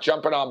Sixpack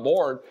jumping on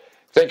board,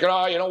 thinking,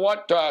 you know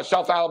what,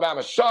 South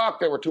Alabama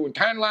sucked. They were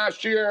 2-10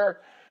 last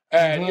year.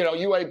 And,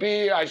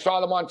 UAB, I saw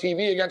them on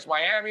TV against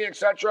Miami,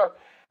 etc.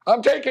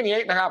 I'm taking the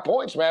 8.5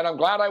 points, man. I'm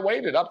glad I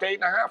waited up to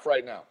 8.5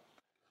 right now.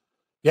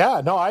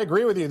 Yeah, no, I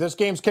agree with you. This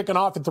game's kicking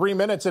off in 3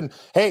 minutes. And,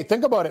 hey,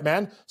 think about it,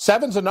 man.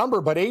 7's a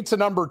number, but 8's a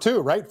number too,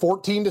 right?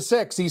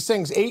 14-6. These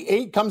things,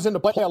 8 comes into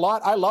play a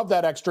lot. I love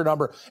that extra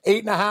number.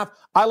 8.5.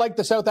 I like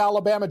the South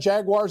Alabama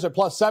Jaguars at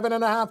plus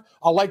 7.5.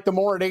 I like the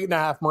more at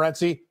 8.5,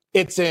 Morency.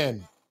 It's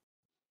in.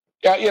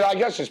 Yeah, I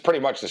guess it's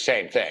pretty much the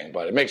same thing,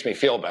 but it makes me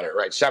feel better,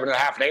 right?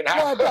 7.5 and 8.5.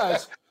 Yeah, it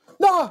does.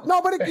 No,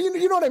 but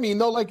you know what I mean,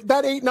 though? Like,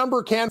 that 8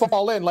 number can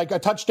fall in, like a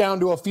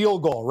touchdown to a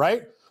field goal,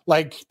 right?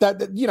 Like that,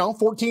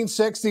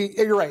 14-6.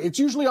 You're right. It's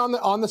usually on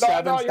the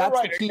sevens. That's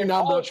right. The key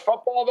number. College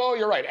football, though,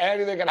 you're right.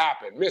 Anything can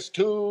happen. Missed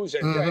twos,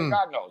 and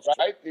God knows,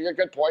 right? You got a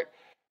good point.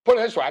 Put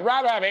it this way: I'd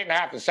rather have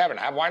 8.5 than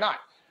 7.5. Why not?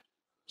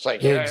 It's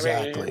like,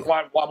 exactly. You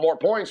want more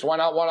points? Why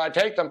not? Why not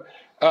take them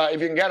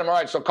if you can get them? All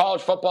right. So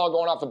college football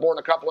going off the board in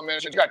a couple of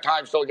minutes. You got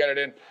time still to get it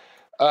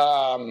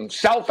in.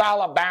 South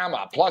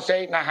Alabama plus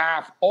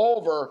 8.5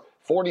 over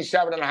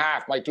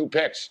 47.5. My 2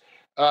 picks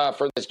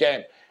for this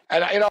game.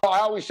 And, I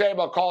always say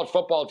about college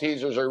football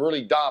teasers are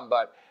really dumb,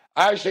 but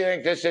I actually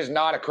think this is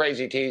not a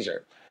crazy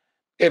teaser.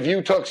 If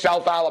you took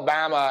South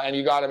Alabama and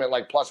you got them at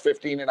like plus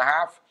 15.5,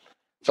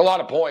 it's a lot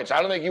of points.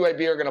 I don't think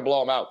UAB are going to blow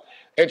them out.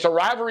 It's a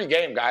rivalry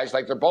game, guys.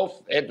 Like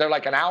they're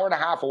like an hour and a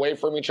half away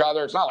from each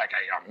other. It's not like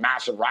a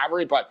massive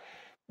rivalry, but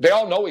they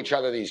all know each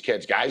other, these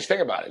kids, guys.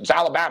 Think about it. It's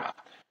Alabama,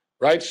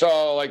 right?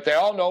 So like they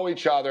all know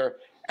each other.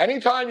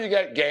 Anytime you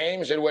get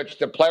games in which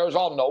the players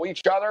all know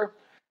each other,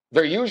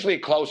 they're usually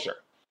closer.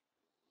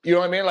 You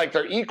know what I mean? Like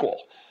they're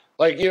equal.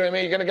 Like, you know what I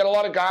mean? You're going to get a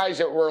lot of guys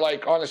that were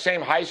like on the same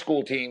high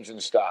school teams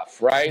and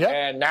stuff, right? Yep.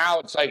 And now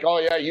it's like, oh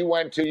yeah, you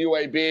went to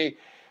UAB.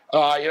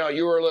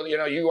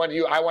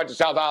 I went to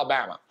South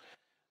Alabama.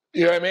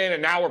 You know what I mean?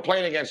 And now we're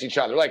playing against each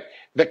other. Like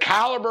the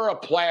caliber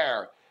of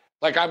player,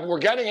 we're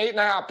getting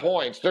 8.5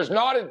 points. There's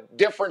not a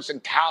difference in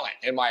talent,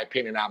 in my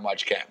opinion, that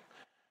much, Ken.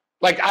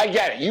 Like I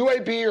get it.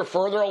 UAB are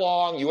further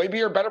along.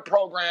 UAB are a better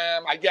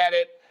program. I get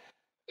it.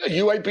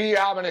 UAB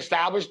have an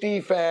established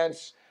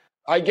defense.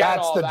 I get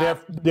all that.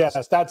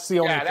 Yes, that's the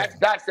only thing.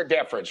 That's the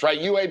difference, right?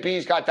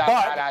 UAB's got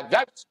that.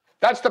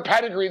 That's the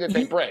pedigree that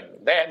they bring.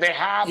 They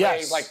have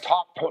a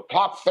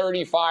top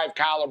 35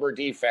 caliber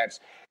defense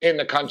in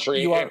the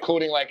country,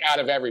 including out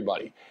of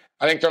everybody.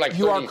 I think they're like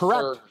 33rd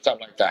or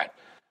something like that.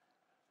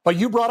 But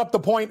you brought up the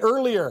point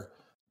earlier.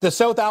 The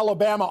South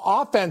Alabama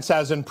offense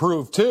has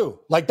improved too.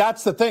 Like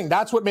that's the thing.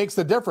 That's what makes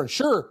the difference.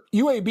 Sure,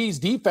 UAB's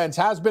defense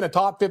has been a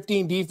top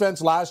 15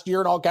 defense last year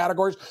in all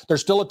categories. They're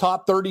still a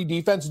top 30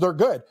 defense. They're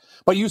good.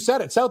 But you said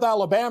it. South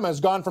Alabama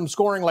has gone from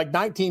scoring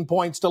 19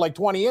 points to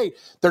 28.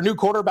 Their new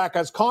quarterback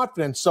has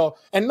confidence. So,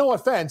 and no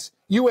offense,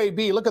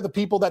 UAB, look at the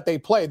people that they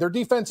play. Their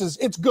defense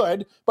it's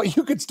good, but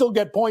you could still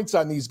get points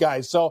on these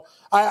guys. So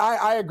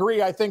I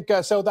agree. I think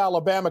South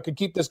Alabama could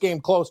keep this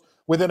game close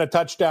within a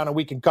touchdown and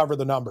we can cover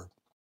the number.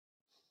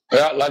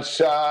 Yeah, let's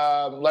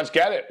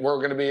get it. We're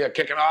going to be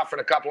kicking off in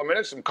a couple of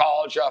minutes some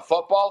college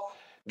football,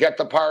 get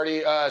the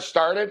party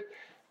started,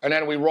 and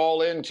then we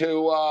roll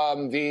into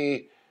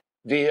the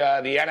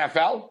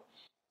NFL,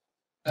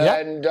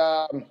 and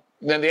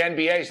then the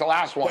NBA is the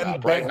last one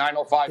up, right?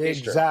 9:05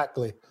 Eastern.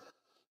 Exactly.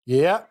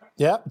 Yeah.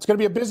 It's going to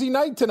be a busy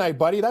night tonight,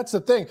 buddy. That's the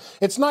thing.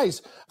 It's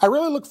nice. I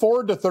really look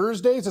forward to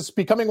Thursdays. It's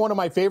becoming one of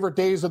my favorite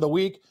days of the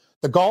week.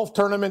 The golf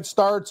tournament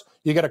starts.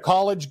 You get a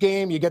college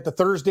game. You get the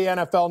Thursday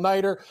NFL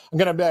nighter. The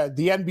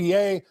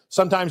NBA.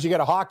 Sometimes you get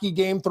a hockey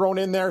game thrown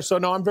in there. So,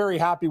 no, I'm very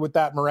happy with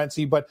that,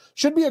 Morency. But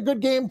should be a good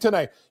game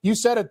tonight. You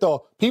said it,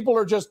 though. People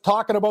are just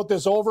talking about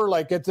this over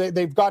like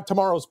they've got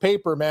tomorrow's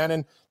paper, man.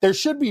 And there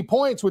should be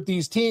points with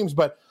these teams.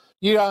 But,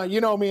 yeah,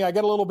 you know me, I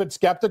get a little bit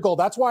skeptical.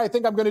 That's why I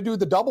think I'm going to do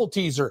the double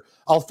teaser.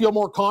 I'll feel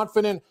more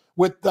confident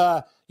with,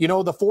 the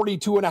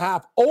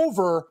 42.5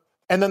 over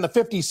and then the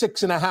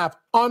 56.5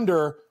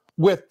 under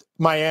with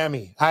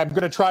Miami. I'm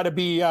going to try to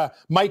be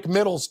Mike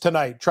Middles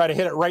tonight. Try to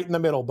hit it right in the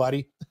middle,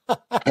 buddy.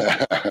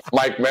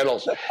 Mike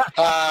Middles.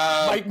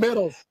 Mike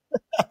Middles.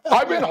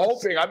 I've been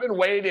hoping. I've been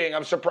waiting.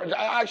 I'm surprised.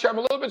 Actually, I'm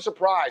a little bit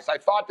surprised. I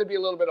thought there'd be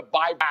a little bit of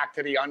buyback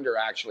to the under,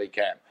 actually,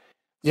 Cam.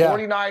 Yeah.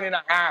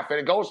 49.5. And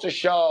it goes to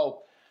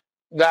show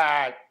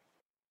that,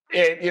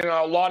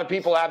 a lot of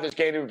people have this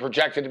game to be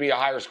projected to be a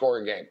higher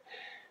scoring game.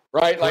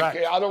 Right? Correct.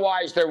 Like,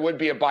 otherwise, there would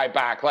be a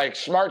buyback. Like,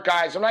 smart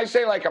guys, when I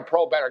say like a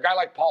pro bettor, a guy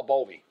like Paul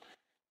Bovey,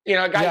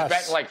 a guy's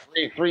betting like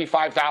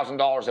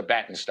 $5,000 a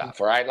bet and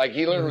stuff, right? Like,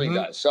 he literally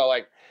does. So,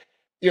 like,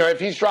 if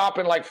he's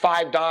dropping like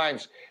 5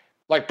 dimes,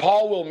 like,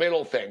 Paul will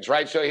middle things,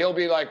 right? So he'll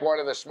be like one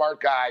of the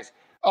smart guys.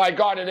 Oh, I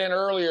got it in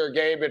earlier,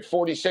 Gabe, at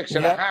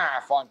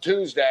 46.5 on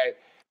Tuesday.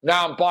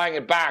 Now I'm buying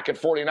it back at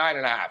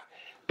 49.5.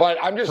 But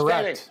I'm just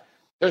saying,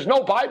 there's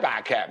no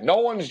buyback, Kev. No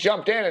one's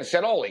jumped in and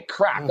said, holy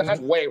crap, that's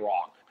way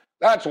wrong.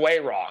 That's way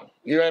wrong.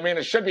 You know what I mean?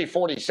 It should be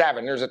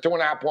 47. There's a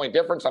 2.5 point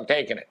difference. I'm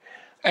taking it.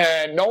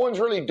 And no one's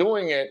really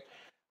doing it,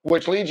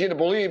 which leads you to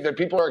believe that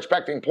people are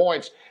expecting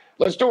points.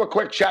 Let's do a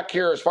quick check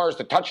here as far as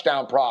the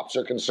touchdown props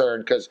are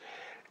concerned. Because,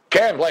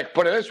 Kev, like,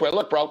 put it this way.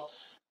 Look, bro,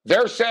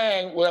 they're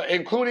saying, well,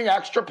 including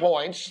extra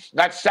points,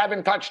 that's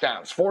 7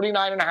 touchdowns.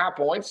 49.5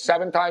 points,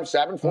 7 times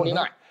 7,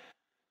 49.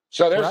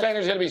 So they're saying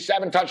there's going to be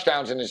 7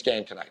 touchdowns in this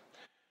game tonight.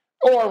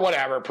 Or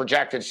whatever,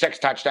 projected 6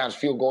 touchdowns,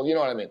 field goal. You know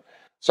what I mean?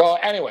 So,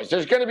 anyways,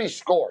 there's going to be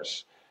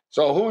scores.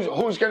 So,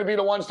 who's going to be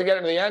the ones to get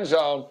into the end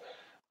zone?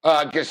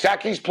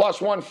 Gesicki's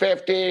plus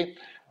 150.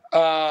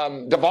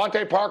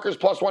 Devontae Parker's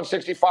plus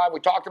 165.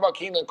 We talked about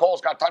Keeneland Cole's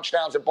got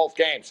touchdowns in both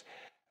games.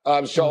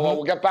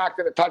 We'll get back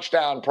to the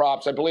touchdown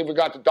props. I believe we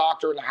got the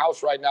doctor in the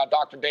house right now,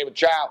 Dr. David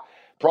Chow,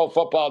 Pro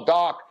Football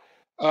Doc.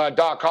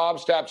 Doc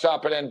steps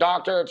up. And then,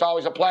 Doctor, it's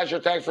always a pleasure.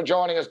 Thanks for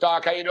joining us,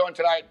 Doc. How you doing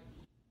tonight?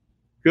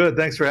 Good.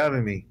 Thanks for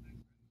having me.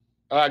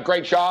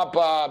 Great job,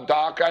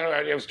 Doc. I don't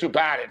know. It was too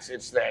bad.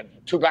 It's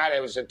too bad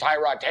it was a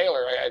Tyrod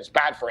Taylor. It's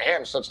bad for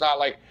him. So it's not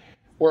like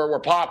we're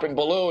popping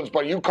balloons,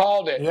 but you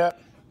called it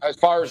as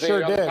far as the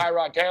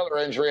Tyrod Taylor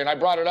injury. And I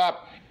brought it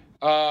up.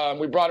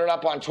 We brought it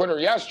up on Twitter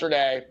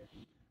yesterday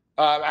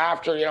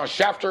after,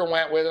 Schefter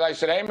went with it. I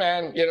said, hey,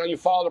 man, you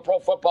follow the Pro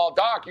Football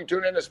Doc. You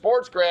tune into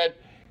Sports Grid.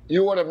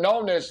 You would have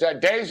known this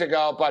days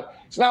ago, but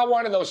it's not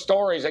one of those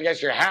stories I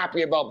guess you're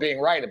happy about being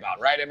right about,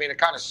 right? I mean, it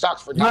kind of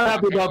sucks for Tyrod Taylor.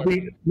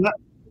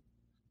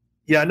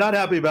 Not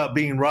happy about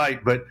being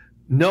right, but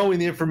knowing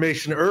the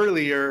information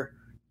earlier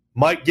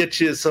might get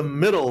you some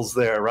middles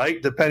there,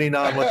 right? Depending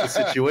on what the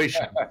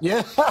situation.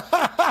 Yes,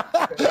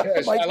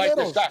 I like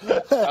this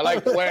stuff. I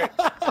like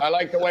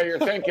the way you're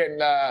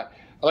thinking. I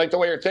like the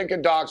way you're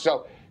thinking, Doc.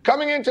 So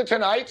coming into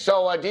tonight,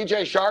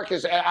 DJ Shark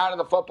is out of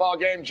the football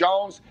game.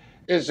 Jones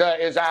is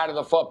out of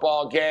the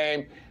football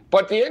game.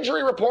 But the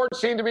injury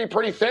reports seem to be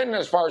pretty thin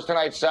as far as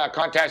tonight's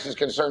contest is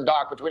concerned,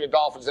 Doc, between the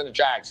Dolphins and the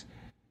Jags.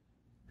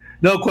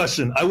 No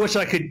question. I wish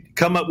I could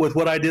come up with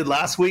what I did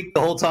last week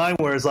the whole time,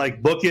 where it's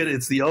like, book it,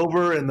 it's the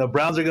over, and the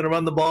Browns are going to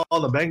run the ball,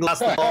 and the Bengals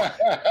the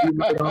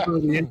ball.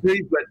 The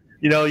injury, but,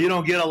 you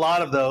don't get a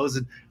lot of those.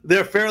 And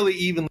they're fairly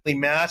evenly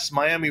matched.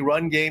 Miami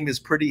run game is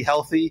pretty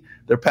healthy.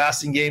 Their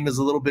passing game is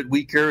a little bit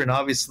weaker, and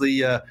obviously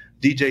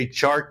DJ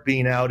Chark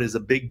being out is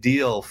a big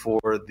deal for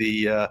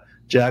the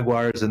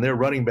Jaguars, and their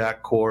running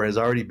back core has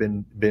already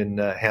been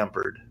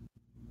hampered.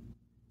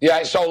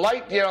 Yeah, so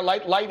light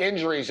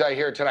injuries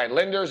here tonight.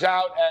 Linder's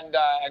out,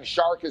 and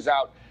Shark is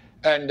out,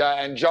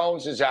 and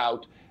Jones is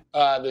out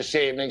this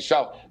evening.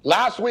 So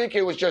last week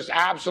it was just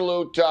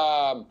absolute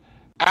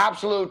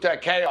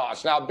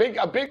chaos. Now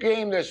a big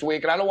game this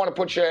week, and I don't want to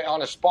put you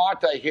on a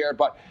spot here,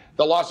 but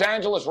the Los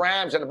Angeles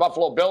Rams and the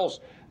Buffalo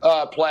Bills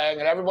playing,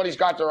 and everybody's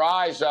got their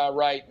eyes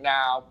right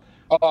now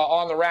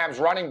on the Rams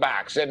running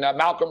backs and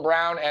Malcolm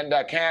Brown and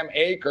Cam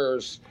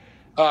Akers.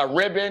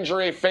 Rib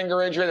injury,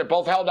 finger injury. They're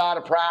both held out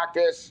of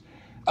practice.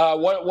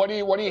 What are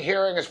you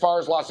hearing as far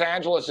as Los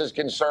Angeles is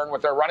concerned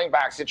with their running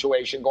back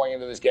situation going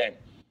into this game?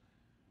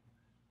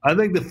 I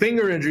think the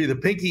finger injury, the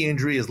pinky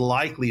injury, is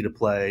likely to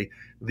play.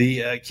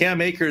 The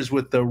Cam Akers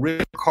with the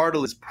rib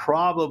cartilage is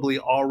probably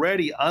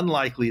already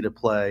unlikely to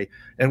play.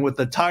 And with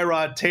the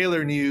Tyrod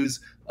Taylor news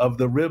of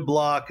the rib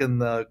block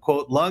and the,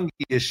 quote, lung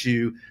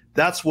issue,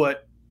 that's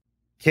what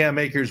Cam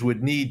Akers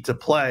would need to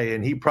play,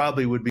 and he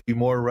probably would be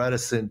more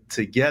reticent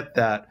to get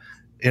that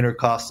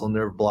intercostal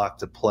nerve block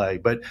to play.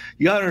 But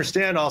you got to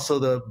understand also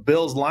the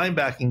Bills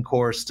linebacking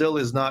core still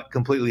is not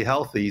completely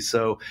healthy.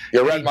 So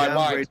you read my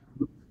mind.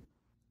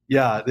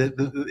 Yeah,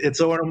 it's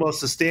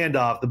almost a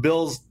standoff. The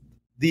Bills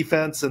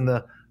defense and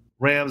the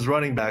Rams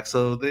running back,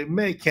 so they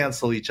may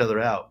cancel each other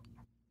out.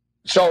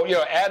 So,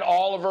 Ed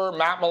Oliver,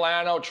 Matt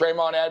Milano,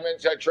 Tremont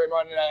Edmonds.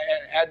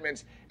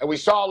 And we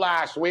saw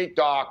last week,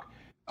 Doc,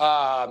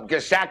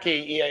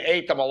 Gesicki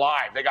ate them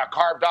alive. They got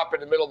carved up in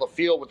the middle of the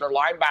field with their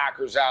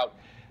linebackers out.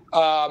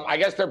 I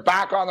guess they're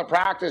back on the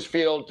practice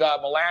field,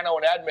 Milano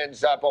and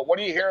Edmonds. But what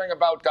are you hearing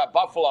about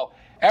Buffalo?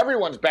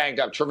 Everyone's banged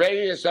up.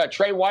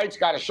 Trey White's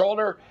got a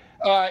shoulder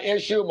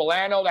issue.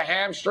 Milano, the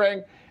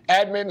hamstring.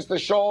 Edmonds, the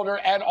shoulder.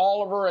 Ed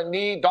Oliver, a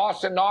knee.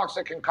 Dawson Knox,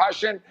 a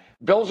concussion.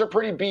 Bills are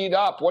pretty beat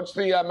up. What's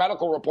the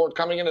medical report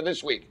coming into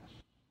this week?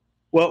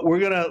 Well, we're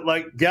going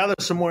to gather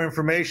some more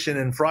information,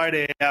 and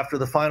Friday after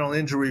the final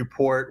injury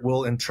report,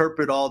 we'll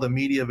interpret all the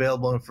media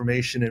available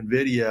information and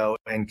video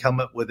and come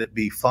up with it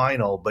be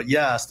final. But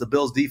yes, the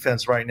Bills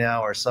defense right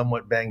now are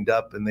somewhat banged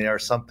up, and they are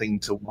something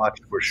to watch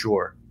for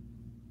sure.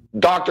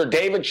 Dr.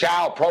 David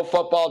Chow,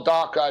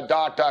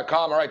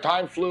 ProFootballDoc.com. All right,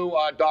 time flew,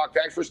 Doc.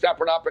 Thanks for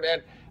stepping up and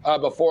in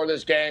before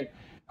this game.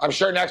 I'm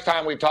sure next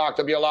time we talk,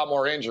 there'll be a lot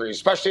more injuries,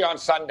 especially on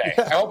Sunday.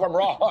 I hope I'm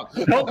wrong.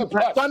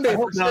 Sunday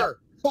for sure.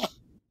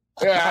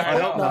 Yeah, I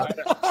hope not.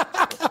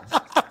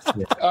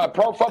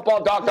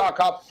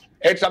 ProFootballDoc.com.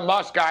 It's a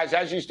must, guys.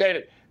 As you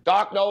stated,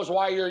 Doc knows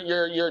why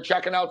you're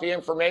checking out the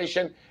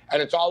information, and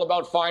it's all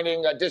about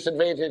finding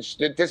disadvantageous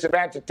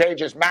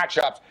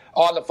matchups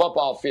on the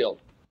football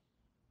field.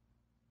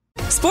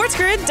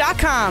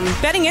 SportsGrid.com.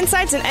 Betting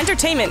insights and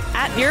entertainment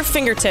at your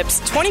fingertips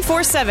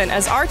 24/7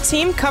 as our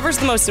team covers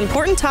the most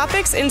important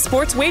topics in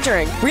sports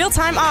wagering.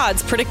 Real-time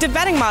odds, predictive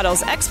betting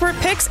models, expert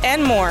picks,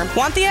 and more.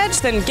 Want the edge?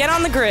 Then get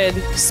on the grid.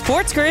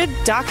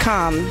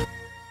 SportsGrid.com.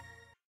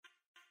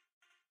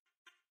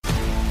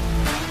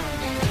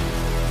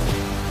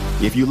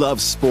 If you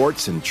love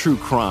sports and true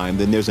crime,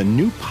 then there's a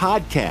new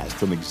podcast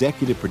from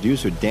executive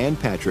producer Dan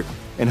Patrick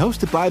and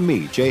hosted by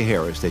me, Jay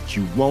Harris, that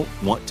you won't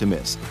want to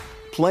miss.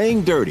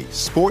 Playing Dirty: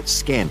 Sports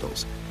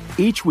Scandals.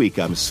 Each week,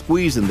 I'm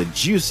squeezing the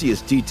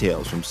juiciest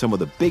details from some of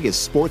the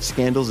biggest sports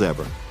scandals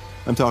ever.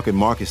 I'm talking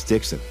Marcus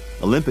Dixon,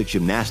 Olympic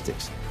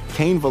gymnastics,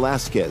 Cain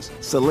Velasquez,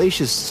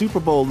 salacious Super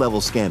Bowl-level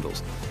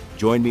scandals.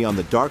 Join me on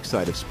the dark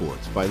side of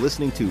sports by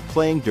listening to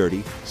Playing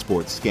Dirty: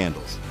 Sports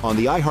Scandals on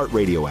the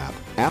iHeartRadio app,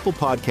 Apple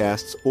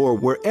Podcasts, or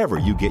wherever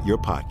you get your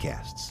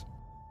podcasts.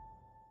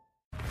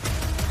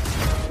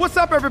 What's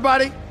up,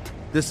 everybody?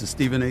 This is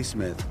Stephen A.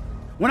 Smith.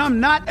 When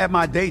I'm not at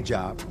my day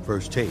job,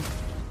 First Take,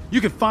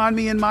 you can find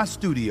me in my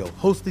studio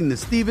hosting the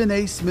Stephen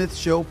A. Smith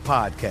Show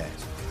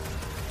podcast.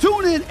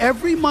 Tune in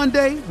every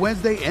Monday,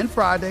 Wednesday, and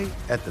Friday,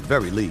 at the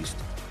very least,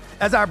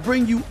 as I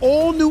bring you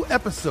all new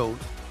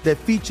episodes that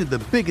feature the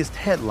biggest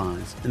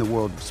headlines in the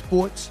world of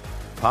sports,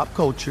 pop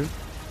culture,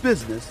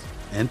 business,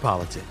 and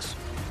politics.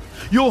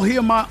 You'll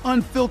hear my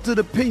unfiltered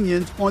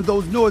opinions on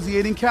those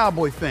nauseating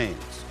Cowboy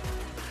fans,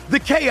 the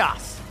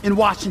chaos in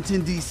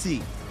Washington,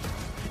 D.C.,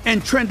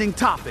 and trending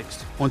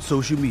topics on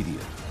social media,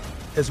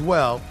 as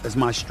well as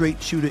my straight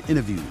shooter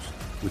interviews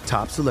with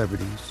top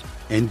celebrities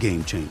and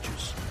game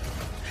changers.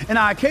 And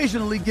I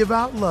occasionally give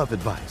out love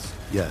advice.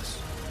 Yes,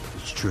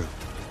 it's true.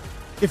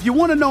 If you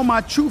want to know my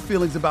true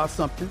feelings about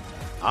something,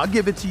 I'll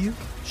give it to you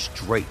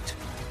straight.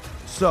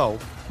 So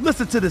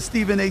listen to the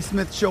Stephen A.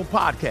 Smith Show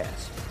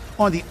podcast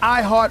on the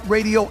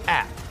iHeartRadio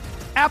app,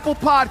 Apple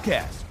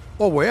Podcasts,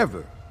 or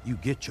wherever you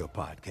get your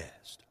podcast.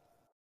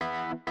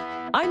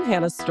 I'm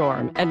Hannah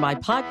Storm, and my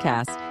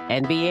podcast,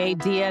 NBA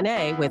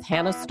DNA with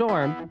Hannah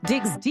Storm,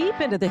 digs deep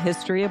into the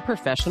history of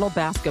professional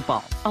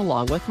basketball,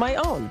 along with my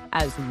own,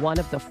 as one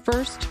of the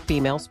first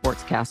female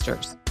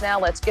sportscasters. Now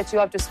let's get you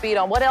up to speed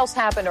on what else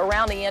happened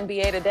around the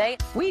NBA today.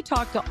 We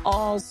talk to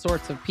all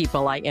sorts of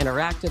people I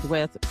interacted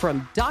with,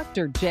 from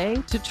Dr. J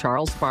to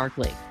Charles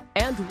Barkley,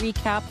 and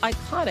recap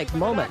iconic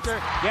moments.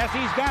 Yes,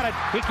 he's got it.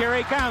 Here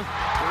he comes.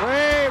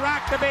 Way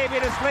rock the baby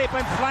to sleep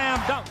and slam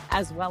dunk.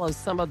 As well as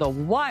some of the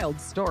wild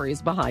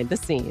stories behind the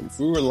scenes.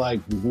 We were like,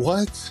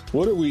 what?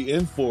 What are we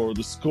in for?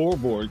 The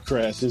scoreboard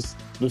crashes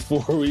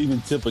before we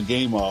even tip a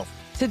game off.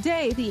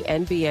 Today, the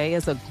NBA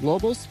is a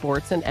global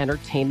sports and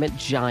entertainment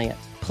giant.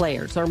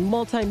 Players are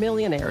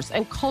multimillionaires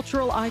and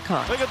cultural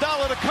icons.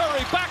 Iguodala to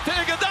Curry, back to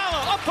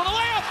Iguodala, up for the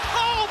layup.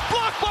 Oh,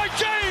 blocked by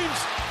James.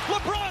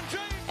 LeBron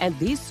James. And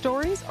these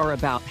stories are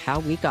about how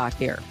we got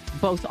here,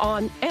 both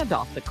on and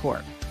off the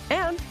court.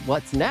 And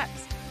what's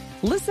next?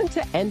 Listen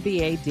to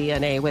NBA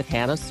DNA with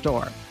Hannah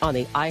Storm on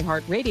the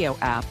iHeartRadio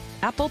app,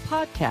 Apple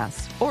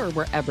Podcasts, or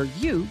wherever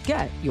you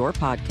get your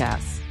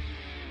podcasts.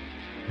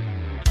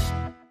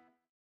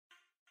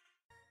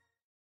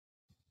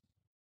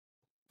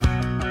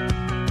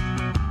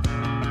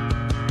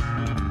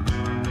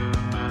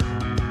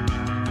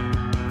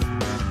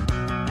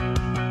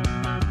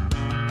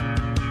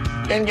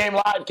 In-game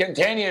live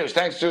continues.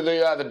 Thanks to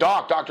the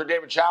doc, Dr.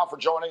 David Chow, for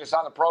joining us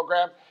on the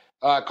program.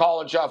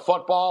 College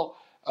football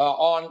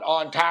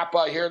on tap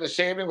here this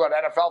evening. We've got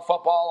NFL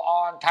football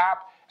on tap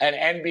and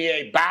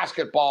NBA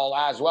basketball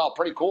as well.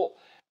 Pretty cool.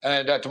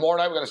 And tomorrow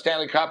night we've got a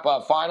Stanley Cup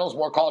Finals.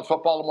 More college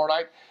football tomorrow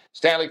night.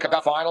 Stanley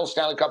Cup Finals.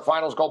 Stanley Cup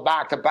Finals go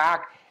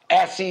back-to-back.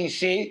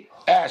 SEC.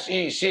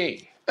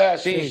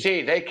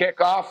 They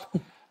kick off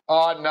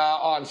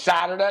on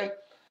Saturday.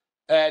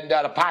 And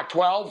the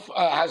Pac-12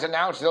 has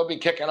announced they'll be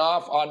kicking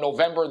off on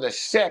November the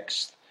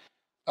 6th.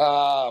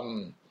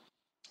 When's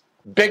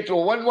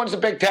the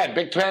Big Ten?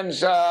 Big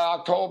Ten's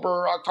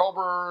October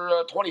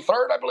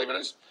 23rd, I believe it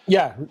is.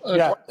 Yeah.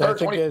 23rd,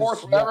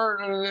 24th,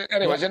 whatever. Yeah.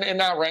 Anyways, in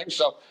that range.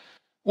 So,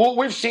 well,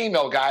 we've seen,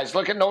 though, guys.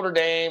 Look at Notre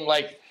Dame.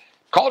 Like,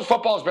 college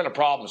football has been a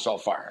problem so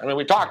far. I mean,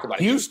 we talked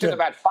about it. Houston have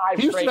had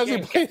 5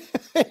 straight games.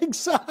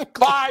 Exactly.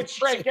 5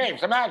 straight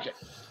games. Imagine.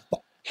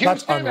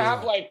 Houston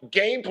have, like,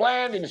 game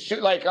plan and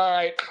shoot, like, all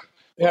right,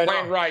 we're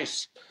playing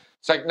Rice.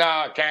 It's like,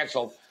 nah,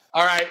 canceled.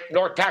 All right,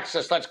 North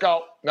Texas, let's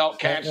go. No,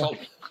 canceled.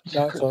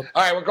 All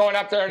right, we're going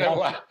up there.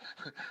 And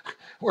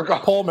we're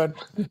going. Pullman.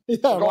 We're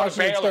going to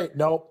Baylor. State.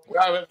 Nope.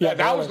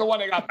 That was the one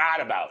they got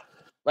mad about.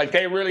 Like,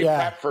 they really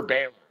prepped for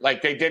Baylor.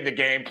 Like, they did the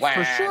game plan.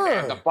 For sure. They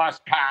had the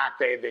bus packed.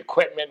 The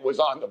equipment was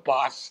on the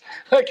bus.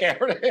 Like,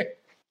 everything.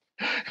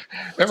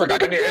 Remember,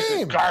 this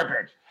is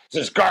garbage.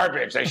 This is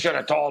garbage. They should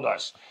have told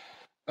us.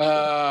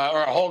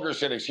 Or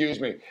Holgerson, excuse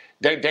me.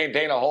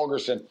 Dana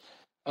Holgerson.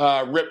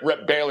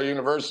 Rip Baylor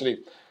University.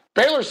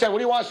 Baylor said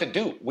what he wants to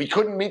do. We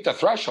couldn't meet the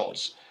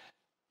thresholds.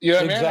 You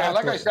know what I mean? And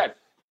like I said,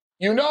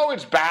 you know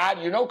it's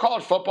bad. You know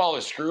college football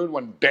is screwed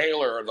when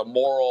Baylor are the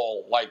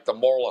moral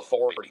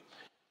authority.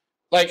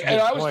 Like,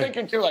 and I was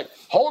thinking too, like,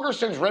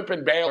 Holgerson's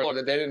ripping Baylor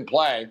that they didn't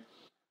play.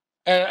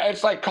 And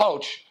it's like,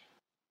 Coach,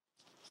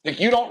 like,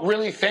 you don't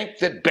really think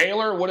that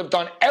Baylor would have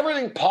done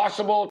everything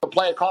possible to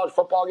play a college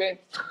football game?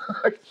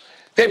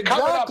 They've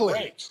covered up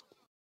rates,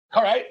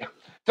 all right,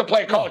 to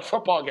play college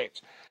football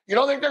games. You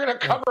don't think they're going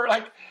to cover,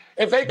 like,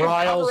 if they can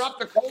cover up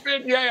the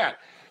COVID? Yeah.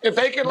 If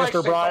they can, like,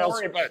 say, don't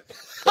worry about it.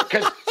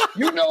 Because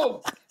you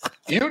know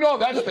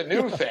that's the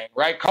new thing,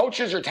 right?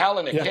 Coaches are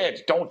telling the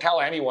kids, don't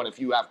tell anyone if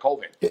you have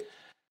COVID.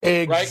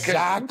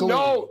 Exactly.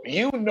 Right?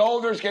 You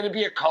know there's going to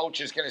be a coach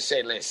who's going to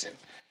say, listen,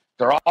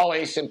 they're all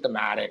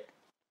asymptomatic.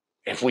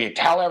 If we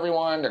tell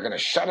everyone, they're going to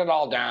shut it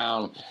all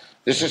down.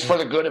 This is for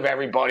the good of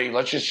everybody.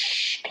 Let's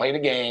just play the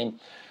game,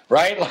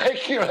 right?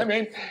 Like, you know what I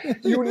mean?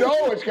 You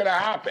know it's going to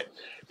happen.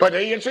 But so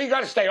you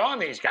got to stay on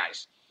these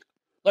guys.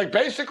 Like,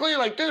 basically,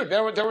 like, dude,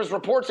 there was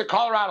reports at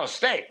Colorado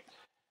State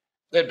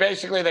that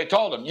basically they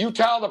told them, you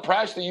tell the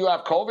press that you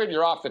have COVID,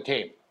 you're off the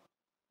team.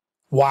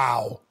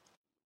 Wow.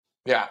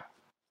 Yeah.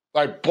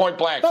 Like, point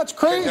blank. That's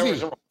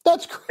crazy.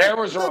 That's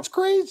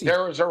crazy.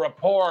 There was a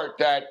report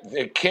that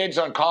the kids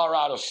on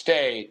Colorado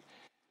State,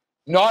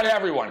 not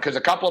everyone, because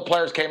a couple of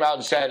players came out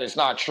and said it's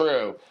not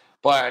true,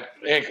 but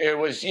it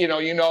was, it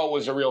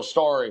was a real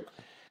story.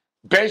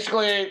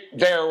 Basically,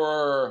 there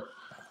were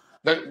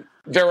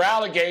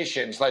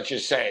allegations, let's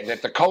just say,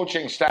 that the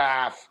coaching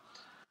staff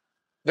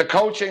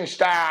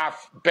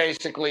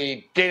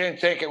basically didn't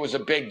think it was a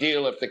big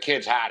deal if the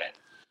kids had it.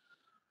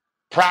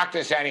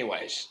 Practice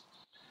anyways.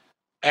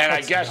 And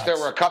I guess there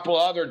were a couple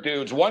of other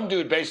dudes. One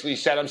dude basically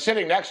said, I'm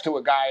sitting next to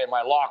a guy in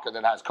my locker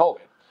that has COVID.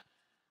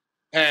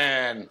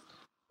 And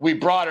we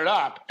brought it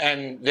up,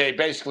 and they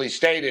basically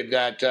stated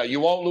that you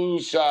won't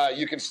lose.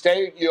 You can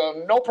stay,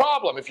 no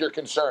problem if you're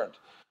concerned.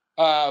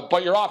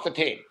 But you're off the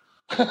team.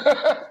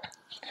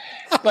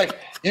 Like,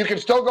 you can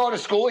still go to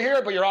school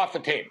here, but you're off the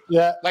team.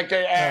 Yeah. Like,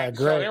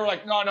 so they were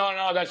like, no,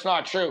 that's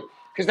not true.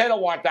 Because they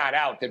don't want that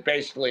out, that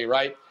basically,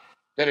 right,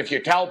 that if you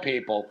tell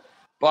people.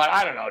 But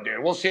I don't know,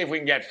 dude. We'll see if we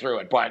can get through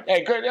it. But,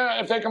 hey, good.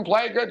 If they can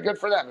play, good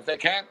for them. If they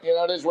can't,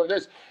 it is what it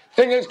is.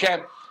 Thing is,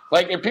 Ken,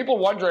 like, if people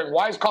wondering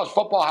why is college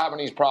football having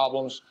these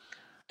problems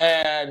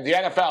and the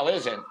NFL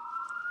isn't,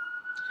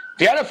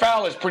 the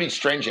NFL is pretty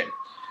stringent.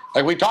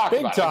 Like, we talked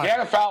about it.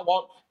 The NFL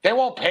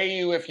won't pay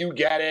you if you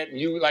get it.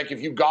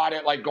 If you got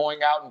it, like,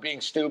 going out and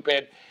being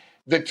stupid.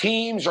 The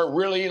teams are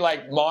really,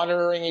 like,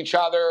 monitoring each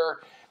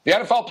other. The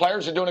NFL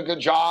players are doing a good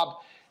job.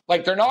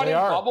 Like, they're not in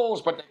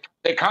bubbles, but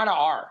they kind of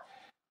are.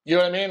 You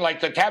know what I mean?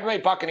 Like, the Tampa Bay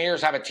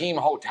Buccaneers have a team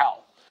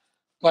hotel.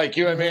 Like,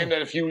 you know what I mean?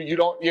 That if you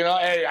don't,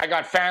 hey, I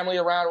got family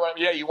around.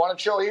 Yeah, you want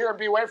to chill here and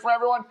be away from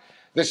everyone?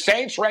 The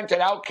Saints rented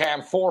out,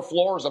 Cam, 4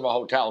 floors of a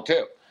hotel,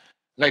 too.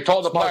 And they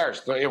told the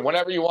players,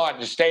 whenever you want,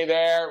 just stay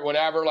there,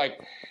 whatever. Like,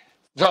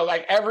 so,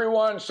 like,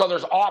 everyone, so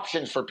there's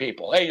options for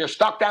people. Hey, you're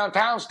stuck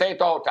downtown, stay at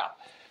the hotel.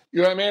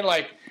 You know what I mean?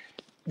 Like,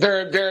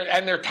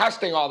 they're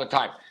testing all the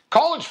time.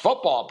 College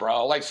football,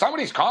 bro, like, some of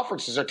these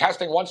conferences are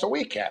testing once a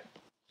week, Cam.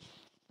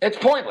 It's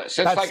pointless.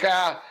 It's I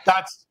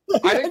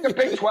think the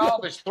Big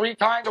 12 is 3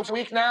 times a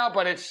week now,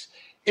 but it's,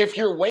 if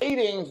you're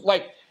waiting,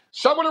 like,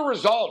 some of the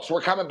results were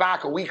coming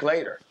back a week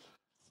later.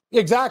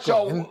 Exactly.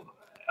 So,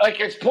 like,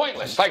 it's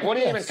pointless. Like, what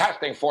are you even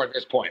testing for at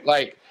this point?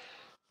 Like,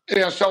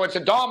 so it's a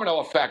domino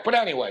effect. But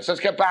anyways,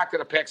 let's get back to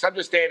the picks. I'm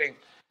just stating,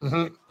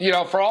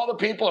 for all the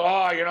people,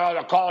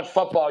 the college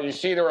football, you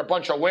see there were a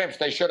bunch of wimps.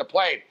 They should have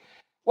played.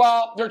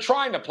 Well, they're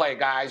trying to play,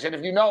 guys. And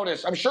if you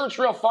notice, I'm sure it's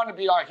real fun to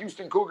be a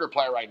Houston Cougar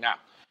player right now.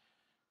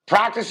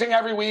 Practicing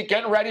every week,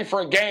 getting ready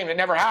for a game that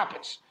never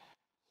happens.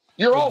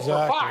 You're 0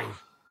 for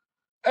 5.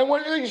 And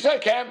what you say,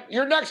 Cam,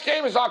 your next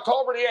game is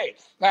October the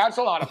 8th. That's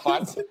a lot of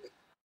fun.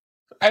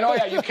 And,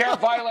 you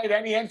can't violate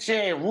any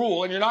NCAA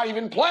rule, and you're not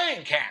even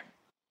playing, Cam.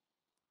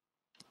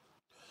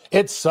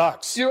 It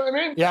sucks. You know what I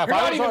mean? Yeah, if you're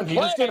I not was even on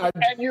Houston, playing,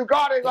 and you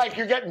got it like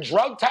you're getting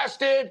drug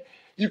tested.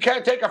 You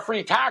can't take a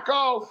free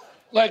taco,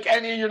 like,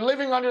 and you're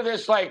living under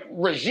this like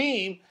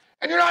regime,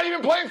 and you're not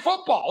even playing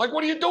football. Like,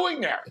 what are you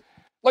doing there?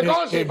 Like,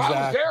 honestly, if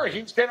I was there,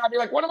 Houston, I'd be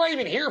like, what am I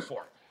even here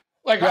for?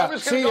 Like, I'm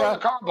just going to go to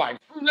the combine.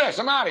 Screw this,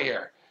 I'm out of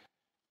here.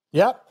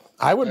 Yep,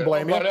 I wouldn't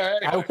blame you.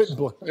 Anyways, I wouldn't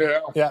blame you. Yeah.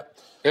 Yep.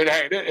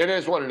 It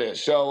is what it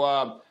is.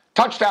 So,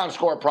 touchdown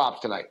score props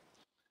tonight.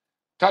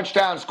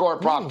 Touchdown score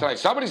props tonight.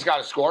 Somebody's got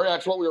to score.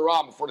 That's what we were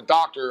on before the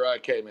doctor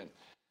came in.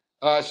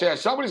 So, yeah,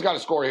 somebody's got to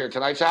score here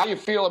tonight. So, how do you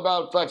feel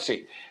about, let's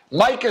see,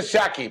 Mike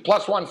Gesicki,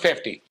 plus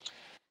 150.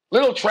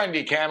 Little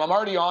trendy, Cam. I'm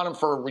already on him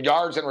for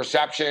yards and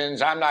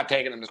receptions. I'm not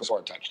taking him to score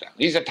a touchdown.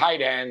 He's a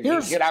tight end. He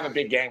could have a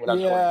big game without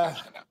scoring a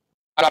touchdown.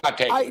 I'm not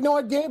taking him. You know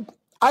what, Gabe?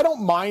 I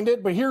don't mind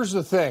it, but here's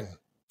the thing.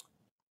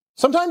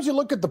 Sometimes you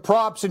look at the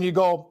props and you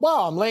go,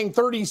 wow, I'm laying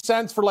 30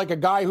 cents for like a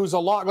guy who's a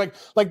lot,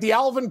 like the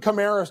Alvin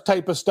Kamara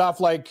type of stuff,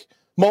 like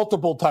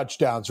multiple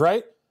touchdowns,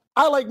 right?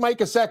 I like Mike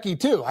Gesicki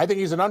too. I think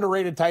he's an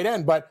underrated tight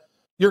end, but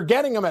you're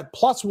getting him at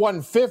plus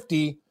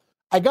 150.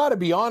 I got to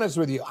be honest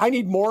with you. I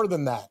need more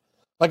than that.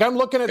 Like, I'm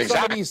looking at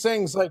some of these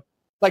things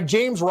like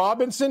James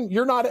Robinson.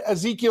 You're not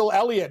Ezekiel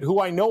Elliott,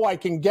 who I know I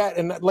can get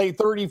and lay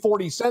 30,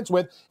 40 cents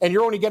with, and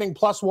you're only getting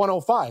plus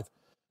 105.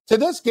 To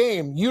this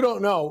game, you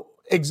don't know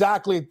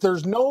exactly.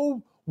 There's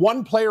no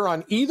one player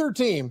on either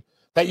team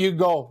that you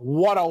go,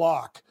 what a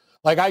lock.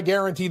 Like, I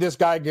guarantee this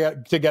guy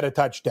to get a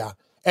touchdown.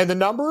 And the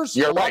numbers,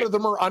 a lot of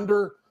them are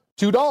under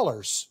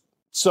 $2.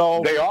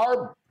 So they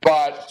are,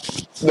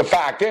 but the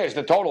fact is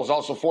the total is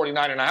also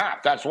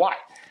 49.5. That's why.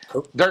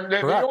 You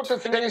know what the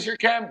thing is here,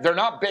 Cam? They're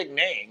not big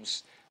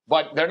names,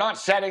 but they're not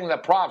setting the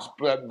props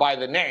by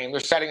the name. They're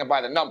setting it by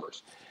the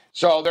numbers.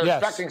 So they're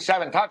expecting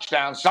 7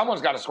 touchdowns.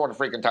 Someone's got to score the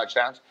freaking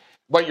touchdowns.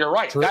 But you're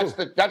right. True.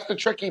 That's the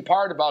tricky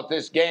part about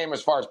this game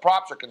as far as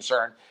props are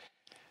concerned.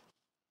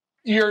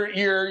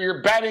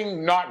 You're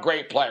betting not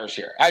great players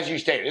here, as you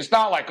stated. It's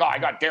not like, I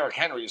got Derrick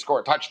Henry to score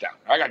a touchdown.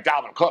 I got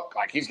Dalvin Cook,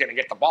 like he's going to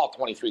get the ball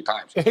 23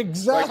 times.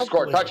 Exactly. To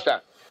score a touchdown.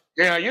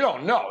 You know, you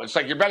don't know. It's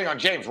like you're betting on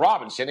James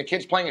Robinson. The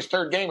kid's playing his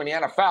 3rd game in the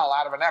NFL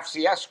out of an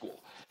FCS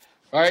school,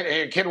 right?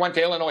 And the kid went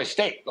to Illinois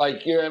State.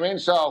 Like, you know what I mean?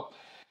 So,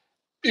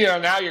 you know,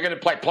 now you're going to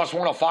play plus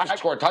 105,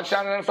 score a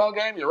touchdown in an NFL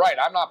game? You're right.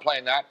 I'm not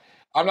playing that.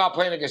 I'm not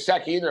playing a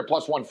Gesicki either at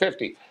plus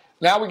 150.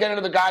 Now we get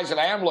into the guys that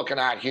I am looking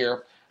at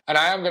here, and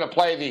I am going to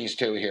play these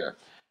two here.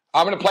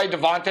 I'm going to play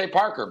Devontae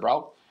Parker,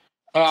 bro.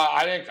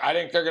 I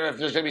think there's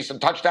going to be some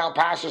touchdown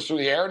passes through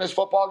the air in this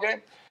football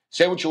game.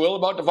 Say what you will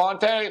about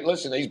Devontae.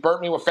 Listen, he's burnt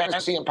me with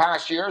fantasy in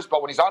past years,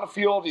 but when he's on the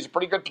field, he's a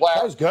pretty good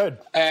player. He's good.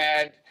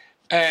 And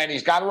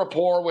he's got a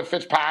rapport with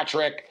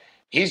Fitzpatrick.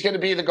 He's going to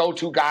be the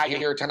go-to guy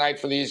here tonight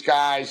for these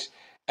guys.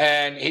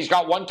 And he's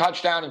got 1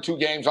 touchdown in 2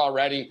 games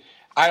already.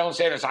 I don't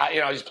say this. You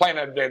know, he's playing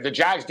the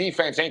Jags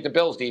defense ain't the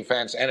Bills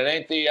defense, and it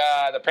ain't the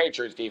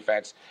Patriots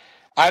defense.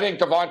 I think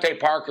Devontae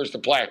Parker's the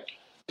play.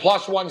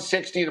 Plus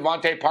 160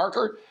 Devontae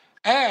Parker.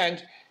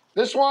 And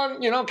this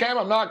one, you know, Cam,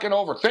 I'm not going to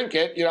overthink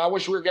it. You know, I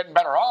wish we were getting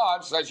better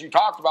odds, as you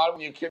talked about,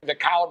 when you the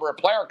caliber of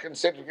player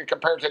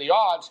compared to the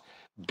odds.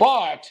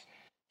 But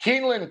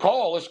Keeneland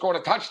Cole has scored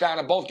a touchdown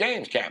in both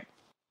games, Cam.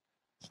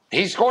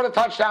 He scored a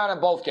touchdown in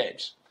both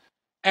games.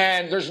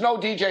 And there's no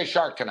DJ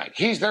Shark tonight.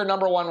 He's their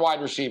number 1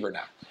 wide receiver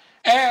now.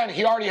 And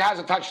he already has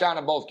a touchdown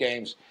in both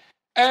games.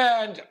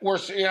 And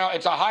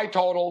it's a high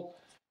total.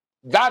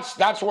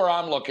 That's where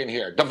I'm looking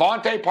here.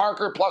 Devontae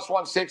Parker plus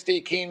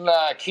 160,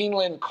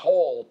 Keeneland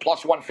Cole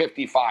plus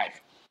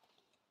 155.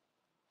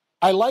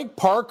 I like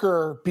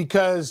Parker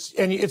because,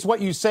 and it's what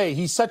you say,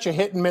 he's such a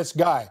hit and miss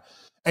guy.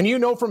 And you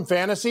know from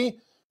fantasy,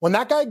 when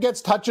that guy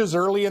gets touches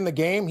early in the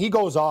game, he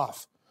goes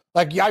off.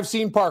 Like, I've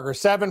seen Parker,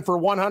 7 for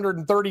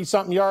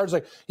 130-something yards.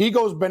 Like, he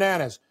goes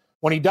bananas.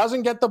 When he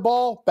doesn't get the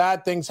ball,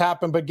 bad things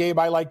happen. But, Gabe,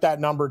 I like that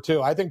number,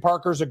 too. I think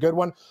Parker's a good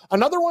one.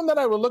 Another one that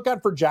I would look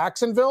at for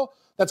Jacksonville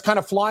that's kind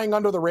of flying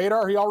under the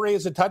radar, he already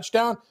has a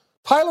touchdown,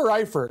 Tyler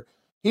Eifert.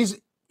 He's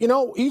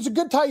a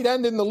good tight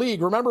end in the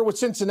league. Remember with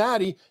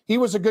Cincinnati, he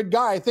was a good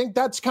guy. I think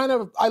that's kind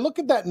of, I look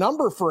at that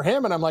number for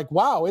him, and I'm like,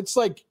 wow, it's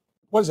like,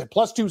 what is it,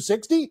 plus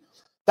 260?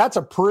 That's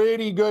a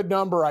pretty good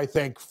number, I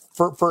think,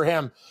 for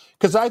him.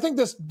 Because I think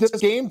this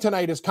game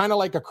tonight is kind of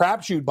like a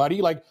crapshoot,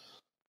 buddy. Like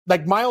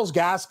Myles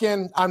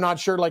Gaskin, I'm not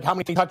sure like how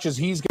many touches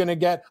he's going to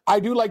get. I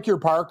do like your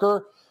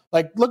Parker.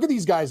 Like, look at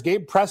these guys,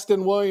 Gabe,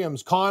 Preston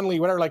Williams, Conley,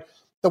 whatever. Like,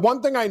 the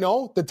one thing I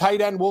know, the tight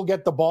end will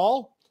get the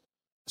ball,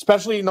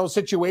 especially in those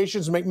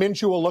situations.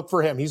 Minshew will look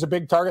for him. He's a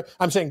big target.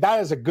 I'm saying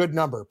that is a good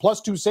number.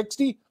 Plus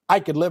 260, I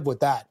could live with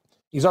that.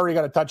 He's already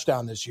got a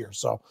touchdown this year.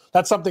 So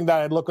that's something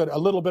that I'd look at a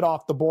little bit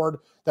off the board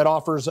that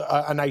offers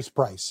a nice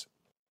price.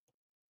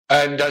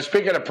 And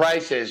speaking of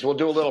prices, we'll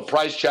do a little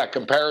price check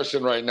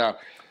comparison right now.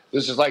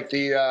 This is like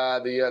the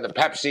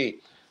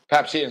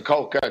Pepsi and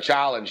Coke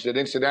challenge that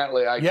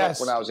incidentally I took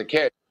when I was a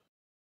kid.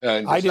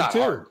 And I did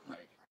too.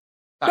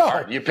 Not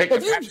hard. You pick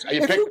Pepsi,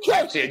 you pick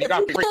Pepsi, and you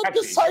got free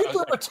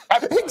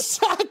Pepsi.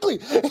 Exactly.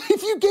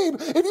 If you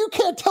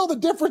can't tell the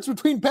difference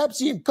between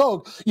Pepsi and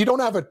Coke, you don't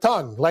have a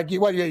tongue. Like you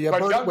but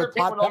younger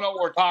people don't know what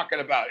we're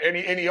talking about.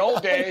 In the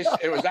old days,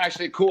 it was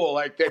actually cool.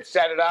 Like they'd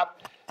set it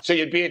up so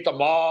you'd be at the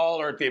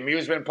mall or at the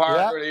amusement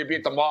park, or you'd be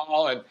at the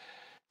mall and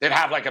they'd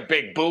have like a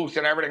big booth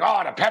and everything.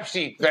 Oh,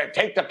 take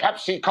the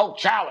Pepsi Coke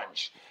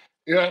challenge.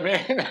 You know what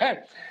I mean?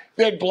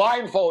 They'd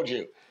blindfold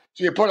you.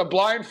 So you put a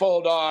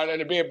blindfold on, and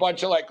it'd be a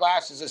bunch of like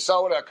glasses of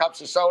soda,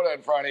 cups of soda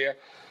in front of you.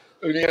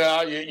 You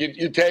know,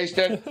 you taste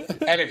it,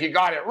 and if you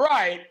got it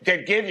right,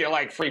 they'd give you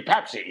like free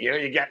Pepsi. You know,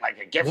 you get like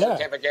a gift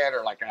certificate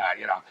or like a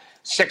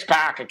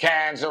 6-pack of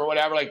cans or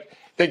whatever. Like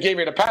they gave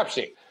you the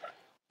Pepsi,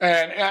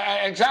 and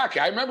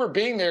exactly. I remember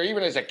being there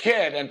even as a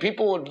kid, and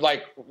people would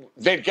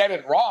they'd get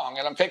it wrong,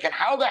 and I'm thinking,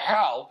 how the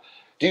hell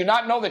do you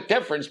not know the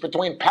difference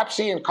between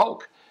Pepsi and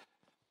Coke?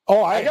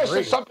 Oh, I guess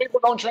if some people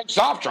don't drink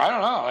soft drink, I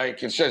don't know.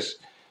 Like it's just.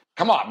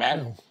 Come on,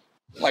 man.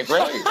 Like,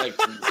 really? Like,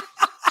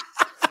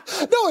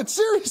 no, it's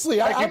seriously.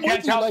 Like you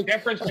can't tell the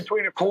difference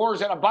between a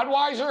Coors and a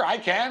Budweiser? I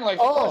can. Like,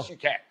 of course you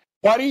can.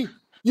 Buddy,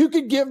 you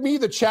could give me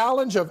the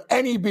challenge of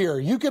any beer.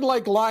 You could,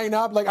 line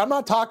up. Like, I'm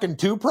not talking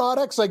 2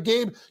 products. Like,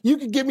 Gabe, you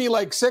could give me,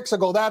 6. I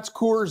go, that's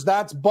Coors,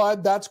 that's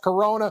Bud, that's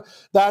Corona,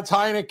 that's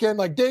Heineken.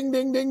 Like, ding,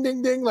 ding, ding,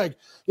 ding, ding. Like,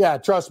 yeah,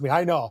 trust me,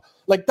 I know.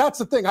 Like, that's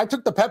the thing. I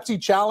took the Pepsi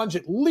challenge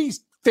at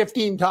least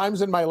 15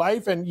 times in my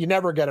life, and you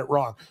never get it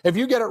wrong. If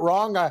you get it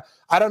wrong, I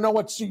don't know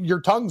what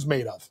your tongue's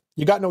made of.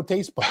 You got no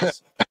taste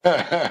buds. I'm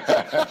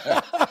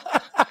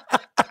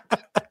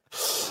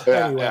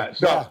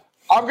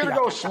going to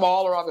go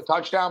smaller on the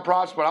touchdown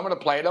props, but I'm going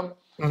to play them.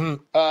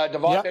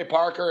 Devontae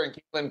Parker and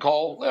Keelan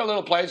Cole,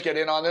 little plays, get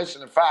in on this.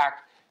 And in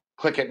fact,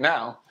 click it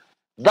now.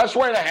 Best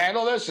way to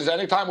handle this is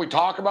anytime we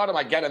talk about them,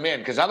 I get them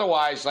in, because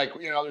otherwise,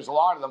 there's a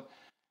lot of them.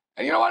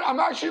 And you know what? I'm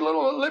actually a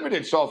little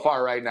limited so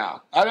far right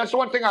now. That's the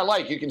one thing I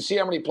like. You can see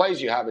how many plays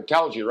you have. It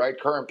tells you, right?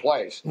 Current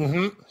plays.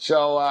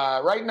 So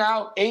right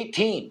now,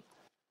 18.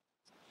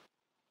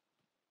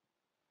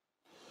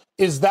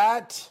 Is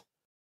that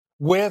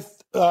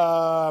with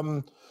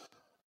the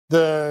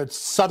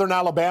Southern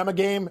Alabama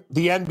game,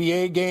 the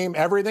NBA game,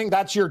 everything?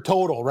 That's your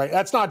total, right?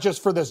 That's not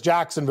just for this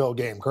Jacksonville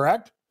game,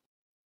 correct?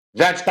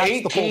 That's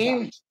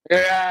 18?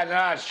 Yeah,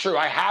 no, it's true.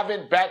 I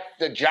haven't bet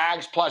the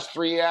Jags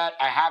 +3 yet.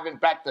 I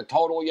haven't bet the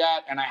total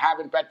yet, and I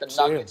haven't bet the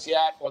Nuggets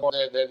yet.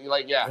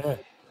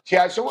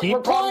 Yeah, so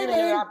we're probably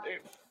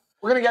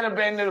going to get them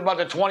into about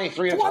the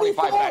 23 to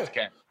 25 bets,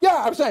 Ken.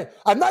 Yeah, I'm saying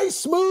a nice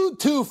smooth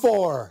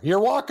 2-4. You're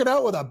walking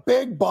out with a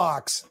big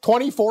box.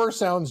 24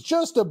 sounds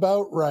just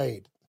about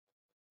right.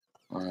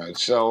 All right,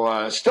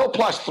 so still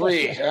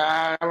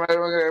 +3. I'm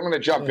going to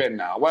jump in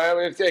now. Well,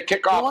 if they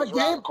kick off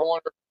around the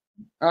corner,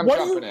 I'm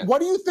jumping in. What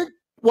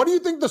do you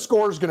think the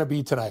score is going to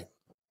be tonight?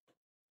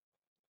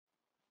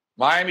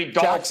 Miami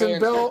Dolphins.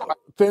 Jacksonville,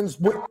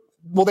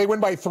 will they win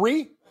by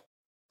 3?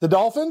 The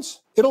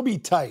Dolphins? It'll be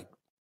tight.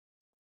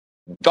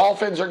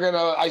 Dolphins are going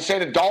to, I say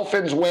the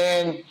Dolphins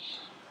win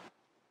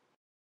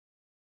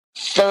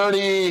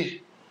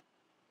 30.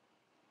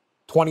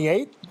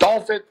 28?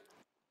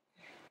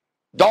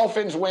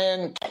 Dolphins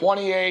win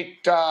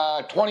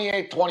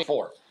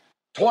 28-24.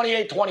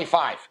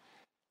 28-25.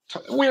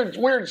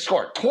 Weird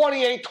score.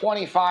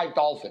 28-25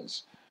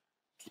 Dolphins.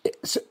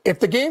 If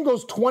the game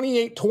goes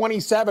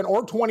 28-27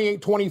 or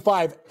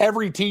 28-25,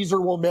 every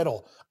teaser will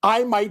middle.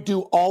 I might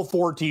do all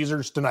 4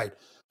 teasers tonight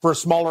for a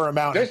smaller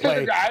amount. I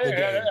think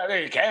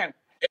you can.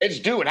 It's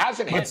due. It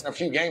hasn't hit in a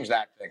few games,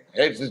 that thing.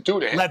 It's due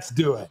to hit. Let's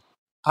do it.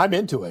 I'm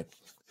into it.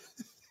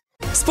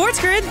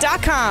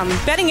 SportsGrid.com.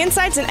 Betting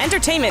insights and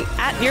entertainment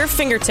at your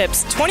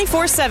fingertips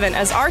 24/7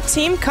 as our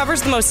team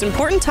covers the most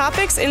important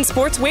topics in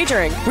sports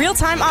wagering.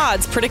 Real-time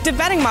odds, predictive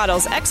betting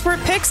models, expert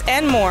picks,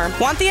 and more.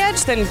 Want the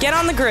edge? Then get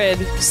on the grid.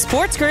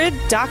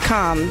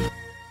 SportsGrid.com.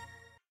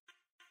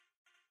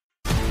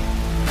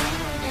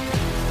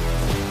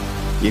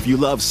 If you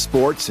love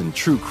sports and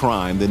true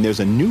crime, then there's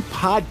a new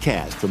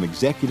podcast from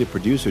executive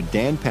producer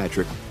Dan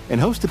Patrick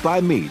and hosted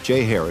by me,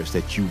 Jay Harris,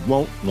 that you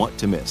won't want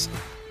to miss.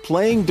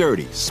 Playing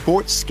Dirty: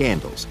 Sports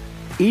Scandals.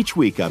 Each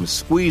week, I'm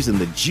squeezing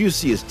the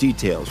juiciest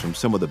details from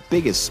some of the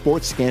biggest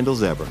sports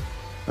scandals ever.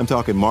 I'm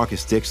talking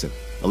Marcus Dixon,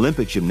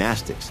 Olympic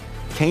gymnastics,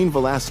 Cain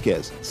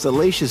Velasquez,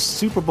 salacious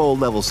Super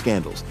Bowl-level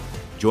scandals.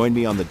 Join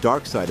me on the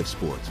dark side of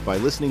sports by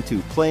listening to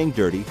Playing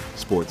Dirty: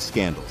 Sports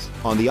Scandals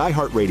on the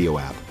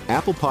iHeartRadio app,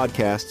 Apple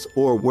Podcasts,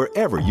 or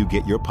wherever you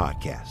get your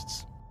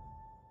podcasts.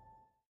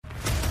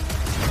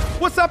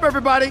 What's up,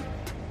 everybody?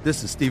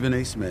 This is Stephen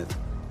A. Smith.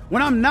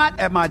 When I'm not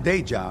at my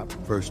day job,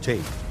 First Take,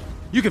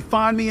 you can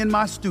find me in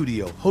my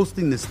studio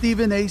hosting the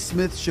Stephen A.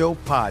 Smith Show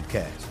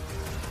podcast.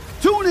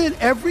 Tune in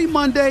every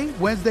Monday,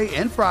 Wednesday,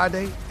 and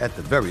Friday, at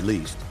the very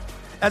least,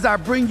 as I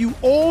bring you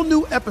all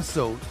new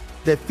episodes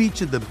that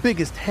feature the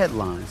biggest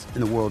headlines in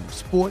the world of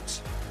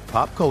sports,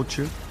 pop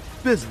culture,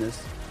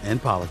 business,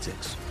 and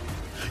politics.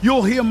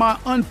 You'll hear my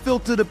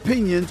unfiltered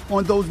opinions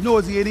on those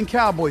nauseating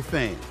Cowboy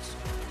fans,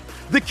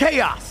 the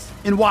chaos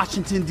in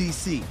Washington,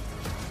 D.C.,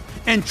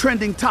 and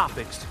trending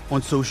topics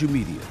on social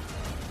media.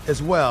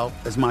 as well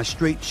as my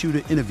straight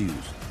shooter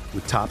interviews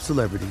with top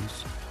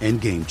celebrities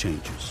and game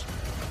changers.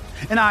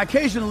 And I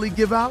occasionally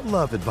give out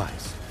love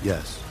advice.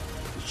 Yes,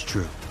 it's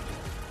true.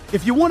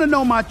 If you want to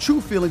know my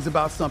true feelings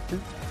about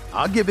something,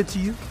 I'll give it to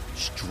you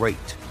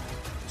straight.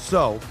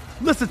 So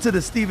listen to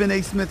the Stephen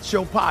A. Smith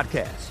Show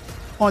podcast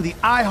on the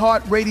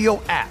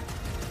iHeartRadio app,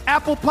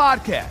 Apple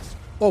Podcasts,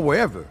 or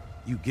wherever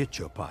you get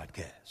your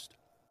podcast.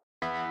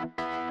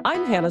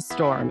 I'm Hannah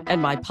Storm,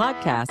 and my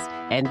podcast,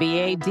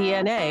 NBA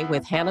DNA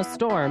with Hannah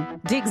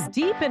Storm, digs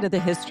deep into the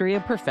history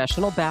of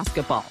professional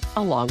basketball,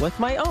 along with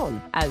my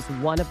own, as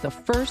one of the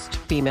first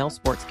female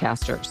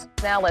sportscasters.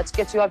 Now let's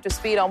get you up to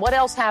speed on what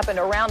else happened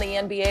around the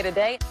NBA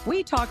today.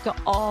 We talk to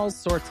all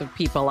sorts of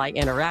people I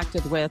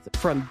interacted with,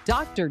 from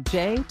Dr.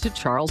 J to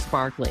Charles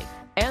Barkley,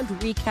 and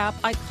recap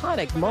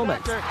iconic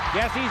moments.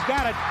 Yes, he's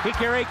got it.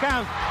 Here he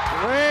comes.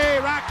 Way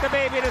rock the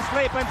baby to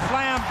sleep and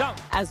slam dunk.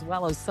 As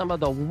well as some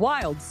of the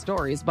wild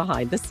stories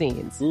behind the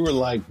scenes. We were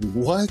like,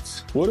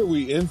 what? What are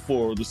we in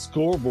for? The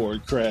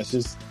scoreboard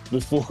crashes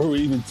before we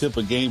even tip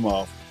a game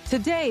off.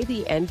 Today,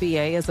 the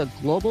NBA is a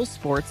global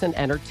sports and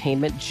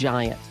entertainment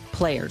giant.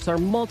 Players are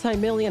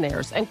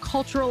multimillionaires and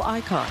cultural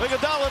icons.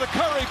 Iguodala to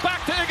Curry,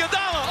 back to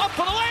Iguodala, up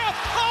for the layup.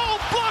 Oh,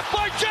 blocked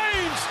by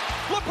James.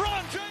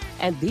 LeBron James.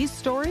 And these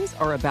stories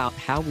are about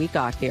how we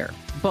got here,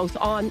 both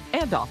on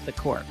and off the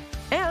court.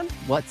 And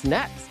what's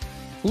next?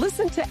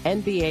 Listen to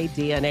NBA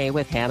DNA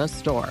with Hannah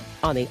Storm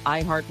on the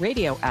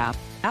iHeartRadio app,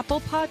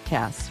 Apple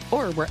Podcasts,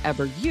 or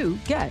wherever you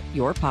get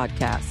your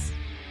podcasts.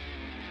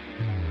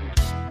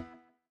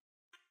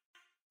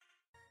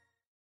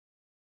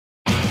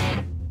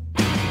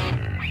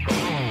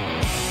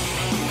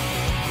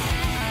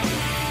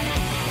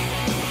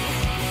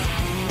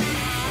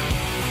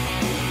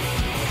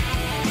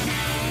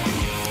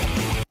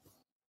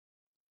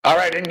 All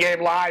right,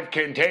 In-Game Live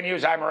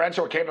continues. I'm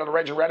Lorenzo. Came to the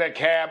Reg and Redhead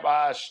Cam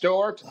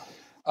Stewart.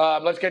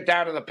 Let's get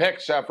down to the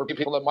picks for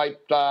people that might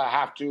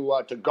have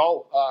to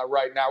go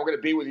right now. We're going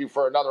to be with you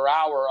for another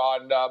hour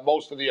on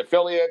most of the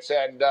affiliates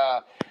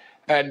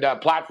and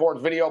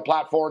platforms, video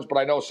platforms, but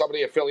I know some of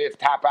the affiliates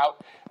tap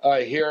out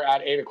here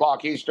at 8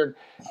 o'clock Eastern.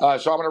 So I'm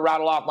going to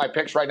rattle off my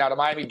picks right now. The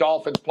Miami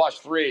Dolphins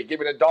 +3.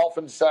 Give me the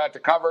Dolphins to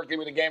cover. Give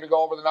me the game to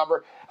go over the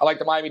number. I like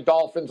the Miami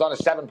Dolphins on a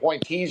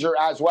 7-point teaser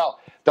as well.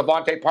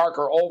 Devontae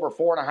Parker over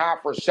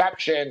 4.5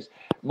 receptions.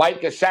 Mike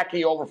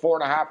Gesicki over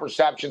 4.5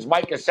 receptions.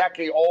 Mike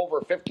Gesicki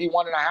over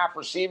 51.5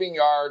 receiving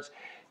yards.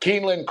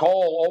 Keeneland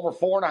Cole over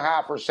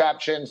 4.5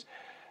 receptions.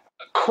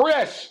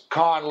 Chris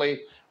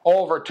Conley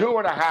over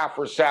 2.5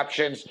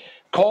 receptions.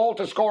 Cole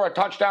to score a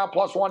touchdown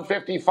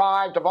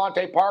 +155.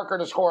 Devontae Parker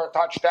to score a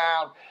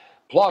touchdown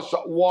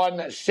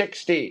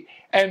 +160.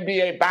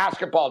 NBA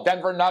basketball,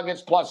 Denver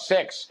Nuggets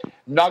 +6.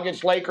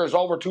 Nuggets Lakers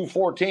over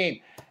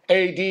 214.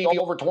 AD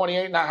over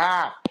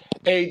 28.5.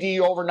 AD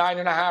over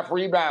 9.5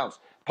 rebounds.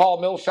 Paul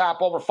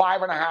Millsap over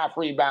 5.5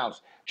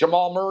 rebounds.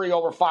 Jamal Murray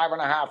over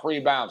 5.5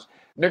 rebounds.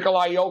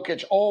 Nikola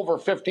Jokic over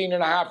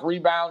 15.5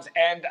 rebounds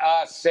and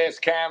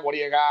assists. Cam, what do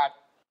you got?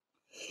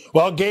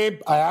 Well,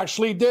 Gabe, I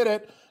actually did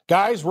it.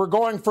 Guys, we're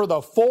going for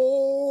the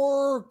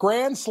 4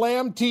 Grand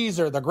Slam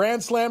teaser, the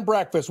Grand Slam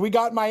breakfast. We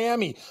got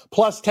Miami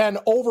 +10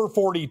 over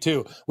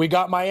 42. We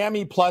got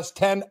Miami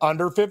 +10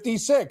 under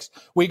 56.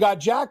 We got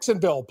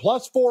Jacksonville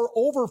 +4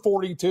 over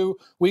 42.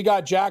 We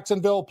got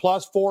Jacksonville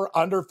 +4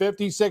 under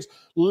 56.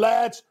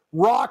 Let's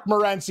rock,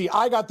 Morency.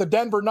 I got the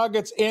Denver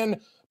Nuggets in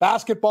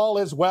basketball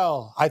as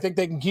well. I think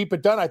they can keep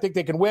it done. I think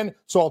they can win.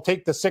 So I'll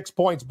take the 6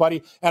 points,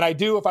 buddy. And I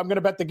do, if I'm going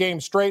to bet the game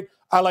straight,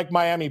 I like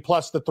Miami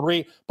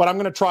 +3, but I'm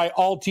going to try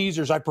all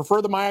teasers. I prefer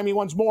the Miami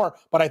ones more,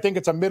 but I think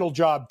it's a middle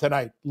job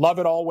tonight. Love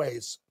it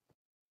always.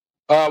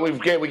 We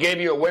gave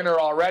you a winner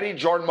already.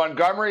 Jordan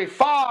Montgomery,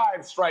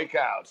 5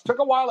 strikeouts. Took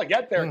a while to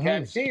get there,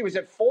 Ken. See, he was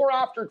at 4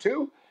 after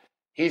 2.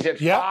 He's at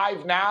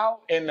 5 now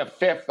in the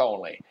 5th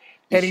only.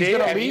 And he's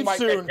going to leave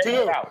soon,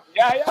 too.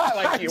 Yeah,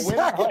 like exactly. You win.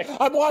 Like,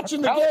 I'm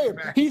watching the game.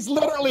 He's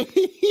literally,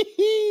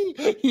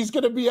 he's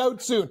going to be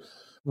out soon.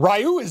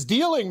 Ryu is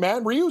dealing,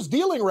 man. Ryu's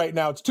dealing right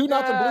now. It's 2-0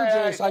 Blue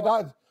Jays.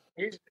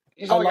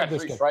 He's only got 3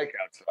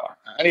 strikeouts, though.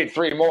 I need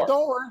 3 more.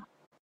 Don't worry.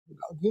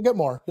 You'll get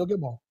more.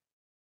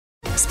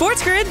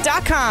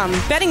 SportsGrid.com.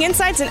 Betting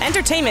insights and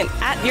entertainment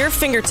at your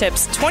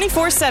fingertips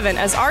 24/7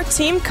 as our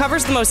team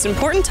covers the most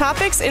important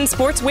topics in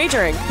sports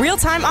wagering.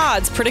 Real-time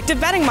odds, predictive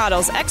betting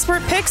models,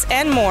 expert picks,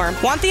 and more.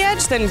 Want the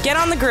edge? Then get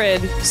on the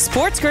grid.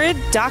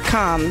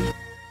 SportsGrid.com.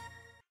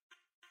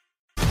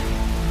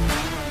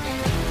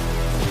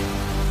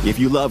 If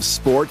you love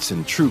sports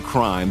and true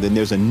crime, then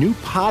there's a new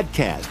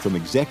podcast from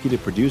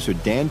executive producer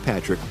Dan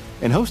Patrick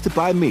and hosted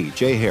by me,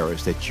 Jay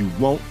Harris, that you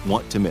won't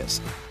want to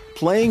miss.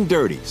 Playing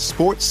Dirty: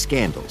 Sports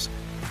Scandals.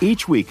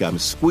 Each week, I'm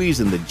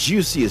squeezing the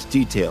juiciest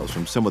details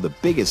from some of the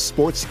biggest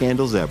sports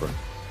scandals ever.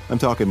 I'm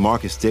talking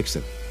Marcus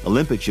Dixon,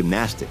 Olympic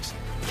gymnastics,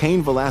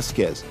 Cain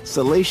Velasquez,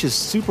 salacious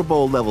Super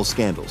Bowl-level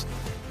scandals.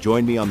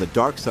 Join me on the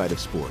dark side of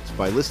sports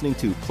by listening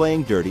to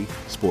Playing Dirty: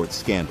 Sports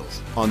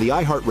Scandals on the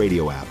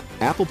iHeartRadio app,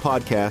 Apple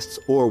Podcasts,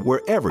 or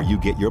wherever you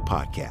get your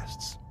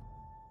podcasts.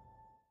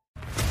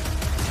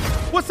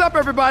 What's up,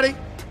 everybody?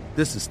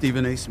 this is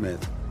Stephen A.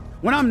 Smith.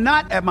 When I'm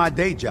not at my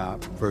day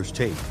job, First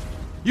Take,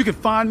 you can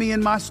find me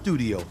in my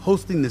studio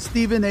hosting the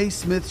Stephen A.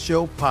 Smith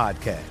Show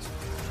podcast.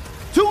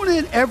 Tune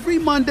in every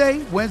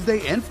Monday,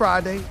 Wednesday, and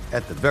Friday,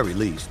 at the very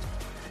least,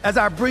 as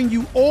I bring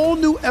you all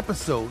new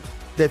episodes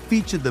that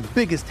feature the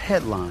biggest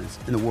headlines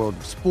in the world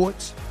of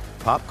sports,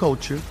 pop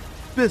culture,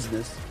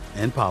 business,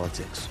 and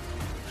politics.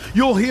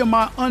 You'll hear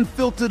my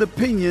unfiltered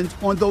opinions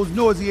on those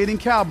nauseating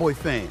Cowboy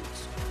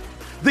fans,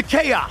 the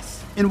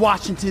chaos in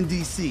Washington,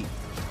 D.C.,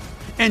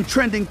 and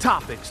trending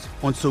topics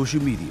on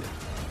social media,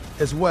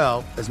 as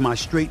well as my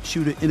straight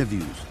shooter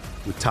interviews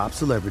with top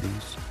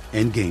celebrities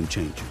and game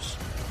changers.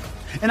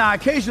 And I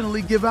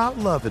occasionally give out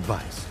love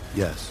advice.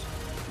 Yes,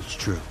 it's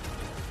true.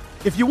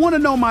 If you want to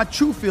know my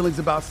true feelings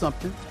about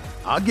something,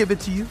 I'll give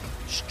it to you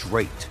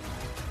straight.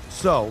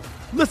 So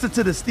listen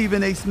to the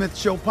Stephen A. Smith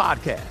Show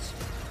podcast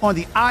on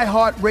the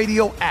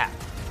iHeartRadio app,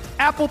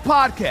 Apple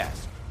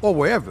Podcasts, or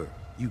wherever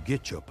you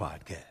get your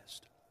podcast.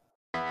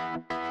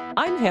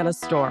 I'm Hannah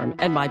Storm,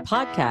 and my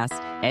podcast,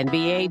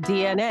 NBA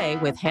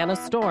DNA with Hannah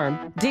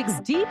Storm, digs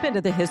deep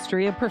into the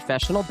history of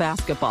professional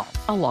basketball,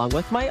 along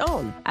with my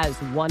own, as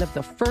one of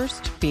the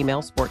first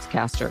female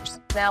sportscasters.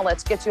 Now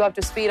let's get you up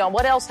to speed on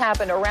what else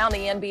happened around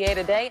the NBA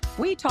today.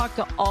 We talked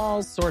to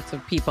all sorts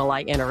of people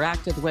I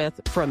interacted with,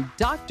 from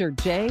Dr.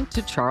 J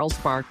to Charles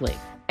Barkley,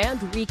 and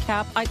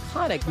recap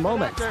iconic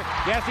moments.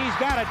 Yes, he's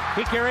got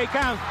it. Here he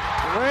comes.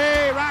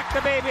 Way rock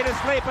the baby to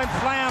sleep and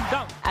slam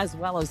dunk. As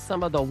well as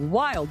some of the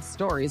wild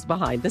stories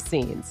behind the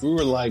scenes. We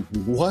were like,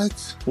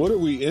 what? What are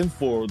we in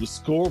for? The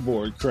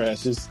scoreboard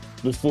crashes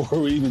before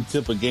we even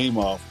tip a game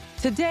off.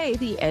 Today,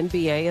 the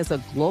NBA is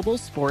a global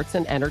sports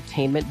and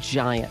entertainment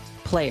giant.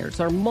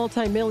 Players are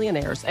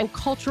multimillionaires and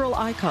cultural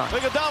icons.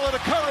 Iguodala to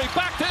Curry,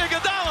 back to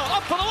Iguodala,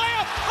 up for the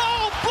layup.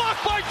 Oh,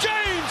 blocked by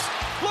James.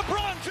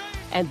 LeBron James.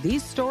 And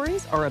these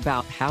stories are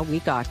about how we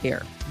got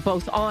here,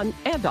 both on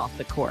and off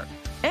the court.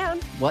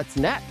 And what's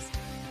next?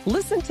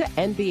 Listen to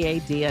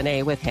NBA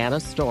DNA with Hannah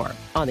Storm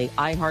on the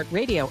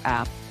iHeartRadio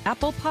app,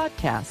 Apple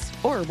Podcasts,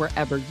 or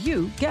wherever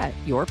you get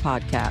your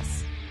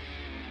podcasts.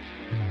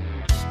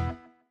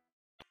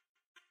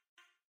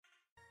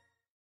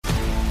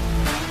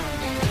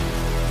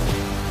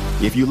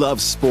 If you love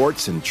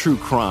sports and true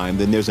crime,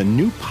 then there's a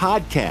new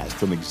podcast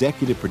from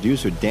executive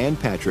producer Dan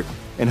Patrick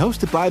and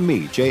hosted by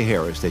me, Jay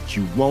Harris, that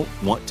you won't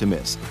want to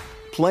miss.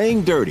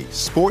 Playing Dirty: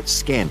 Sports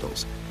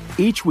Scandals.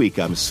 Each week,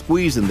 I'm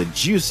squeezing the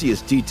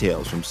juiciest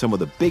details from some of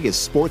the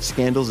biggest sports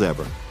scandals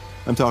ever.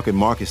 I'm talking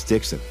Marcus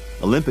Dixon,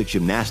 Olympic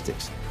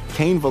gymnastics,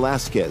 Cain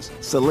Velasquez,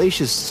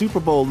 salacious Super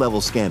Bowl-level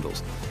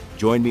scandals.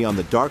 Join me on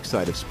the dark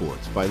side of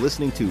sports by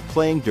listening to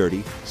Playing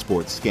Dirty: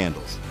 Sports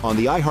Scandals on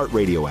the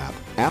iHeartRadio app,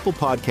 Apple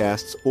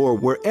Podcasts, or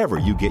wherever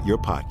you get your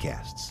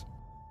podcasts.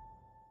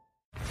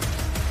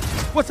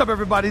 What's up,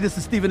 everybody? This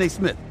is Stephen A.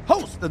 Smith,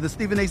 host of the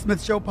Stephen A.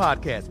 Smith Show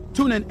podcast.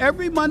 Tune in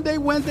every Monday,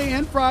 Wednesday,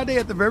 and Friday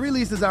at the very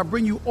least as I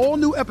bring you all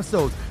new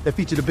episodes that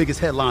feature the biggest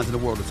headlines in the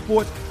world of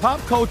sports, pop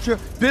culture,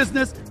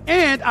 business,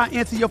 and I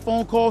answer your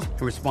phone calls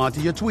and respond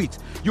to your tweets.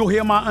 You'll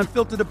hear my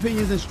unfiltered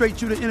opinions and straight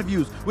shooter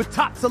interviews with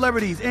top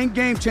celebrities and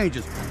game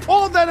changers.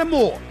 All that and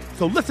more.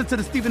 So listen to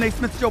the Stephen A.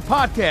 Smith Show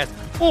podcast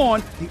on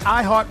the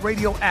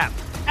iHeartRadio app,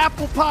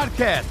 Apple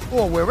Podcasts,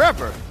 or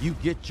wherever you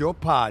get your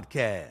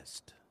podcast.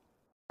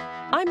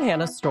 I'm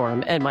Hannah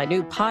Storm, and my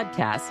new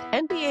podcast,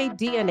 NBA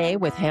DNA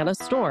with Hannah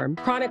Storm,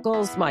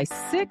 chronicles my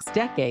 6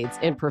 decades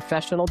in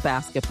professional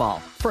basketball,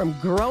 from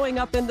growing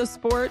up in the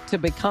sport to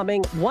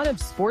becoming one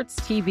of sports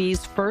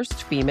TV's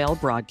first female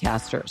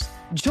broadcasters.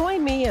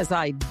 Join me as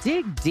I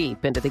dig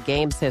deep into the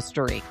game's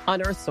history,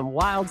 unearth some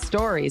wild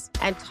stories,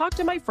 and talk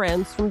to my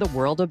friends from the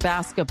world of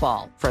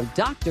basketball, from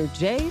Dr.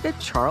 J to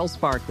Charles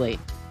Barkley.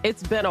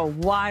 It's been a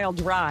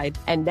wild ride,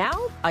 and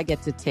now I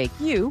get to take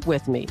you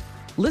with me.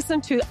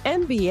 Listen to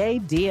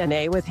NBA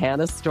DNA with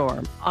Hannah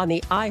Storm on the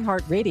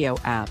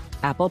iHeartRadio app,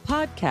 Apple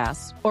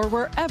Podcasts, or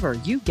wherever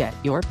you get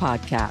your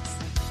podcasts.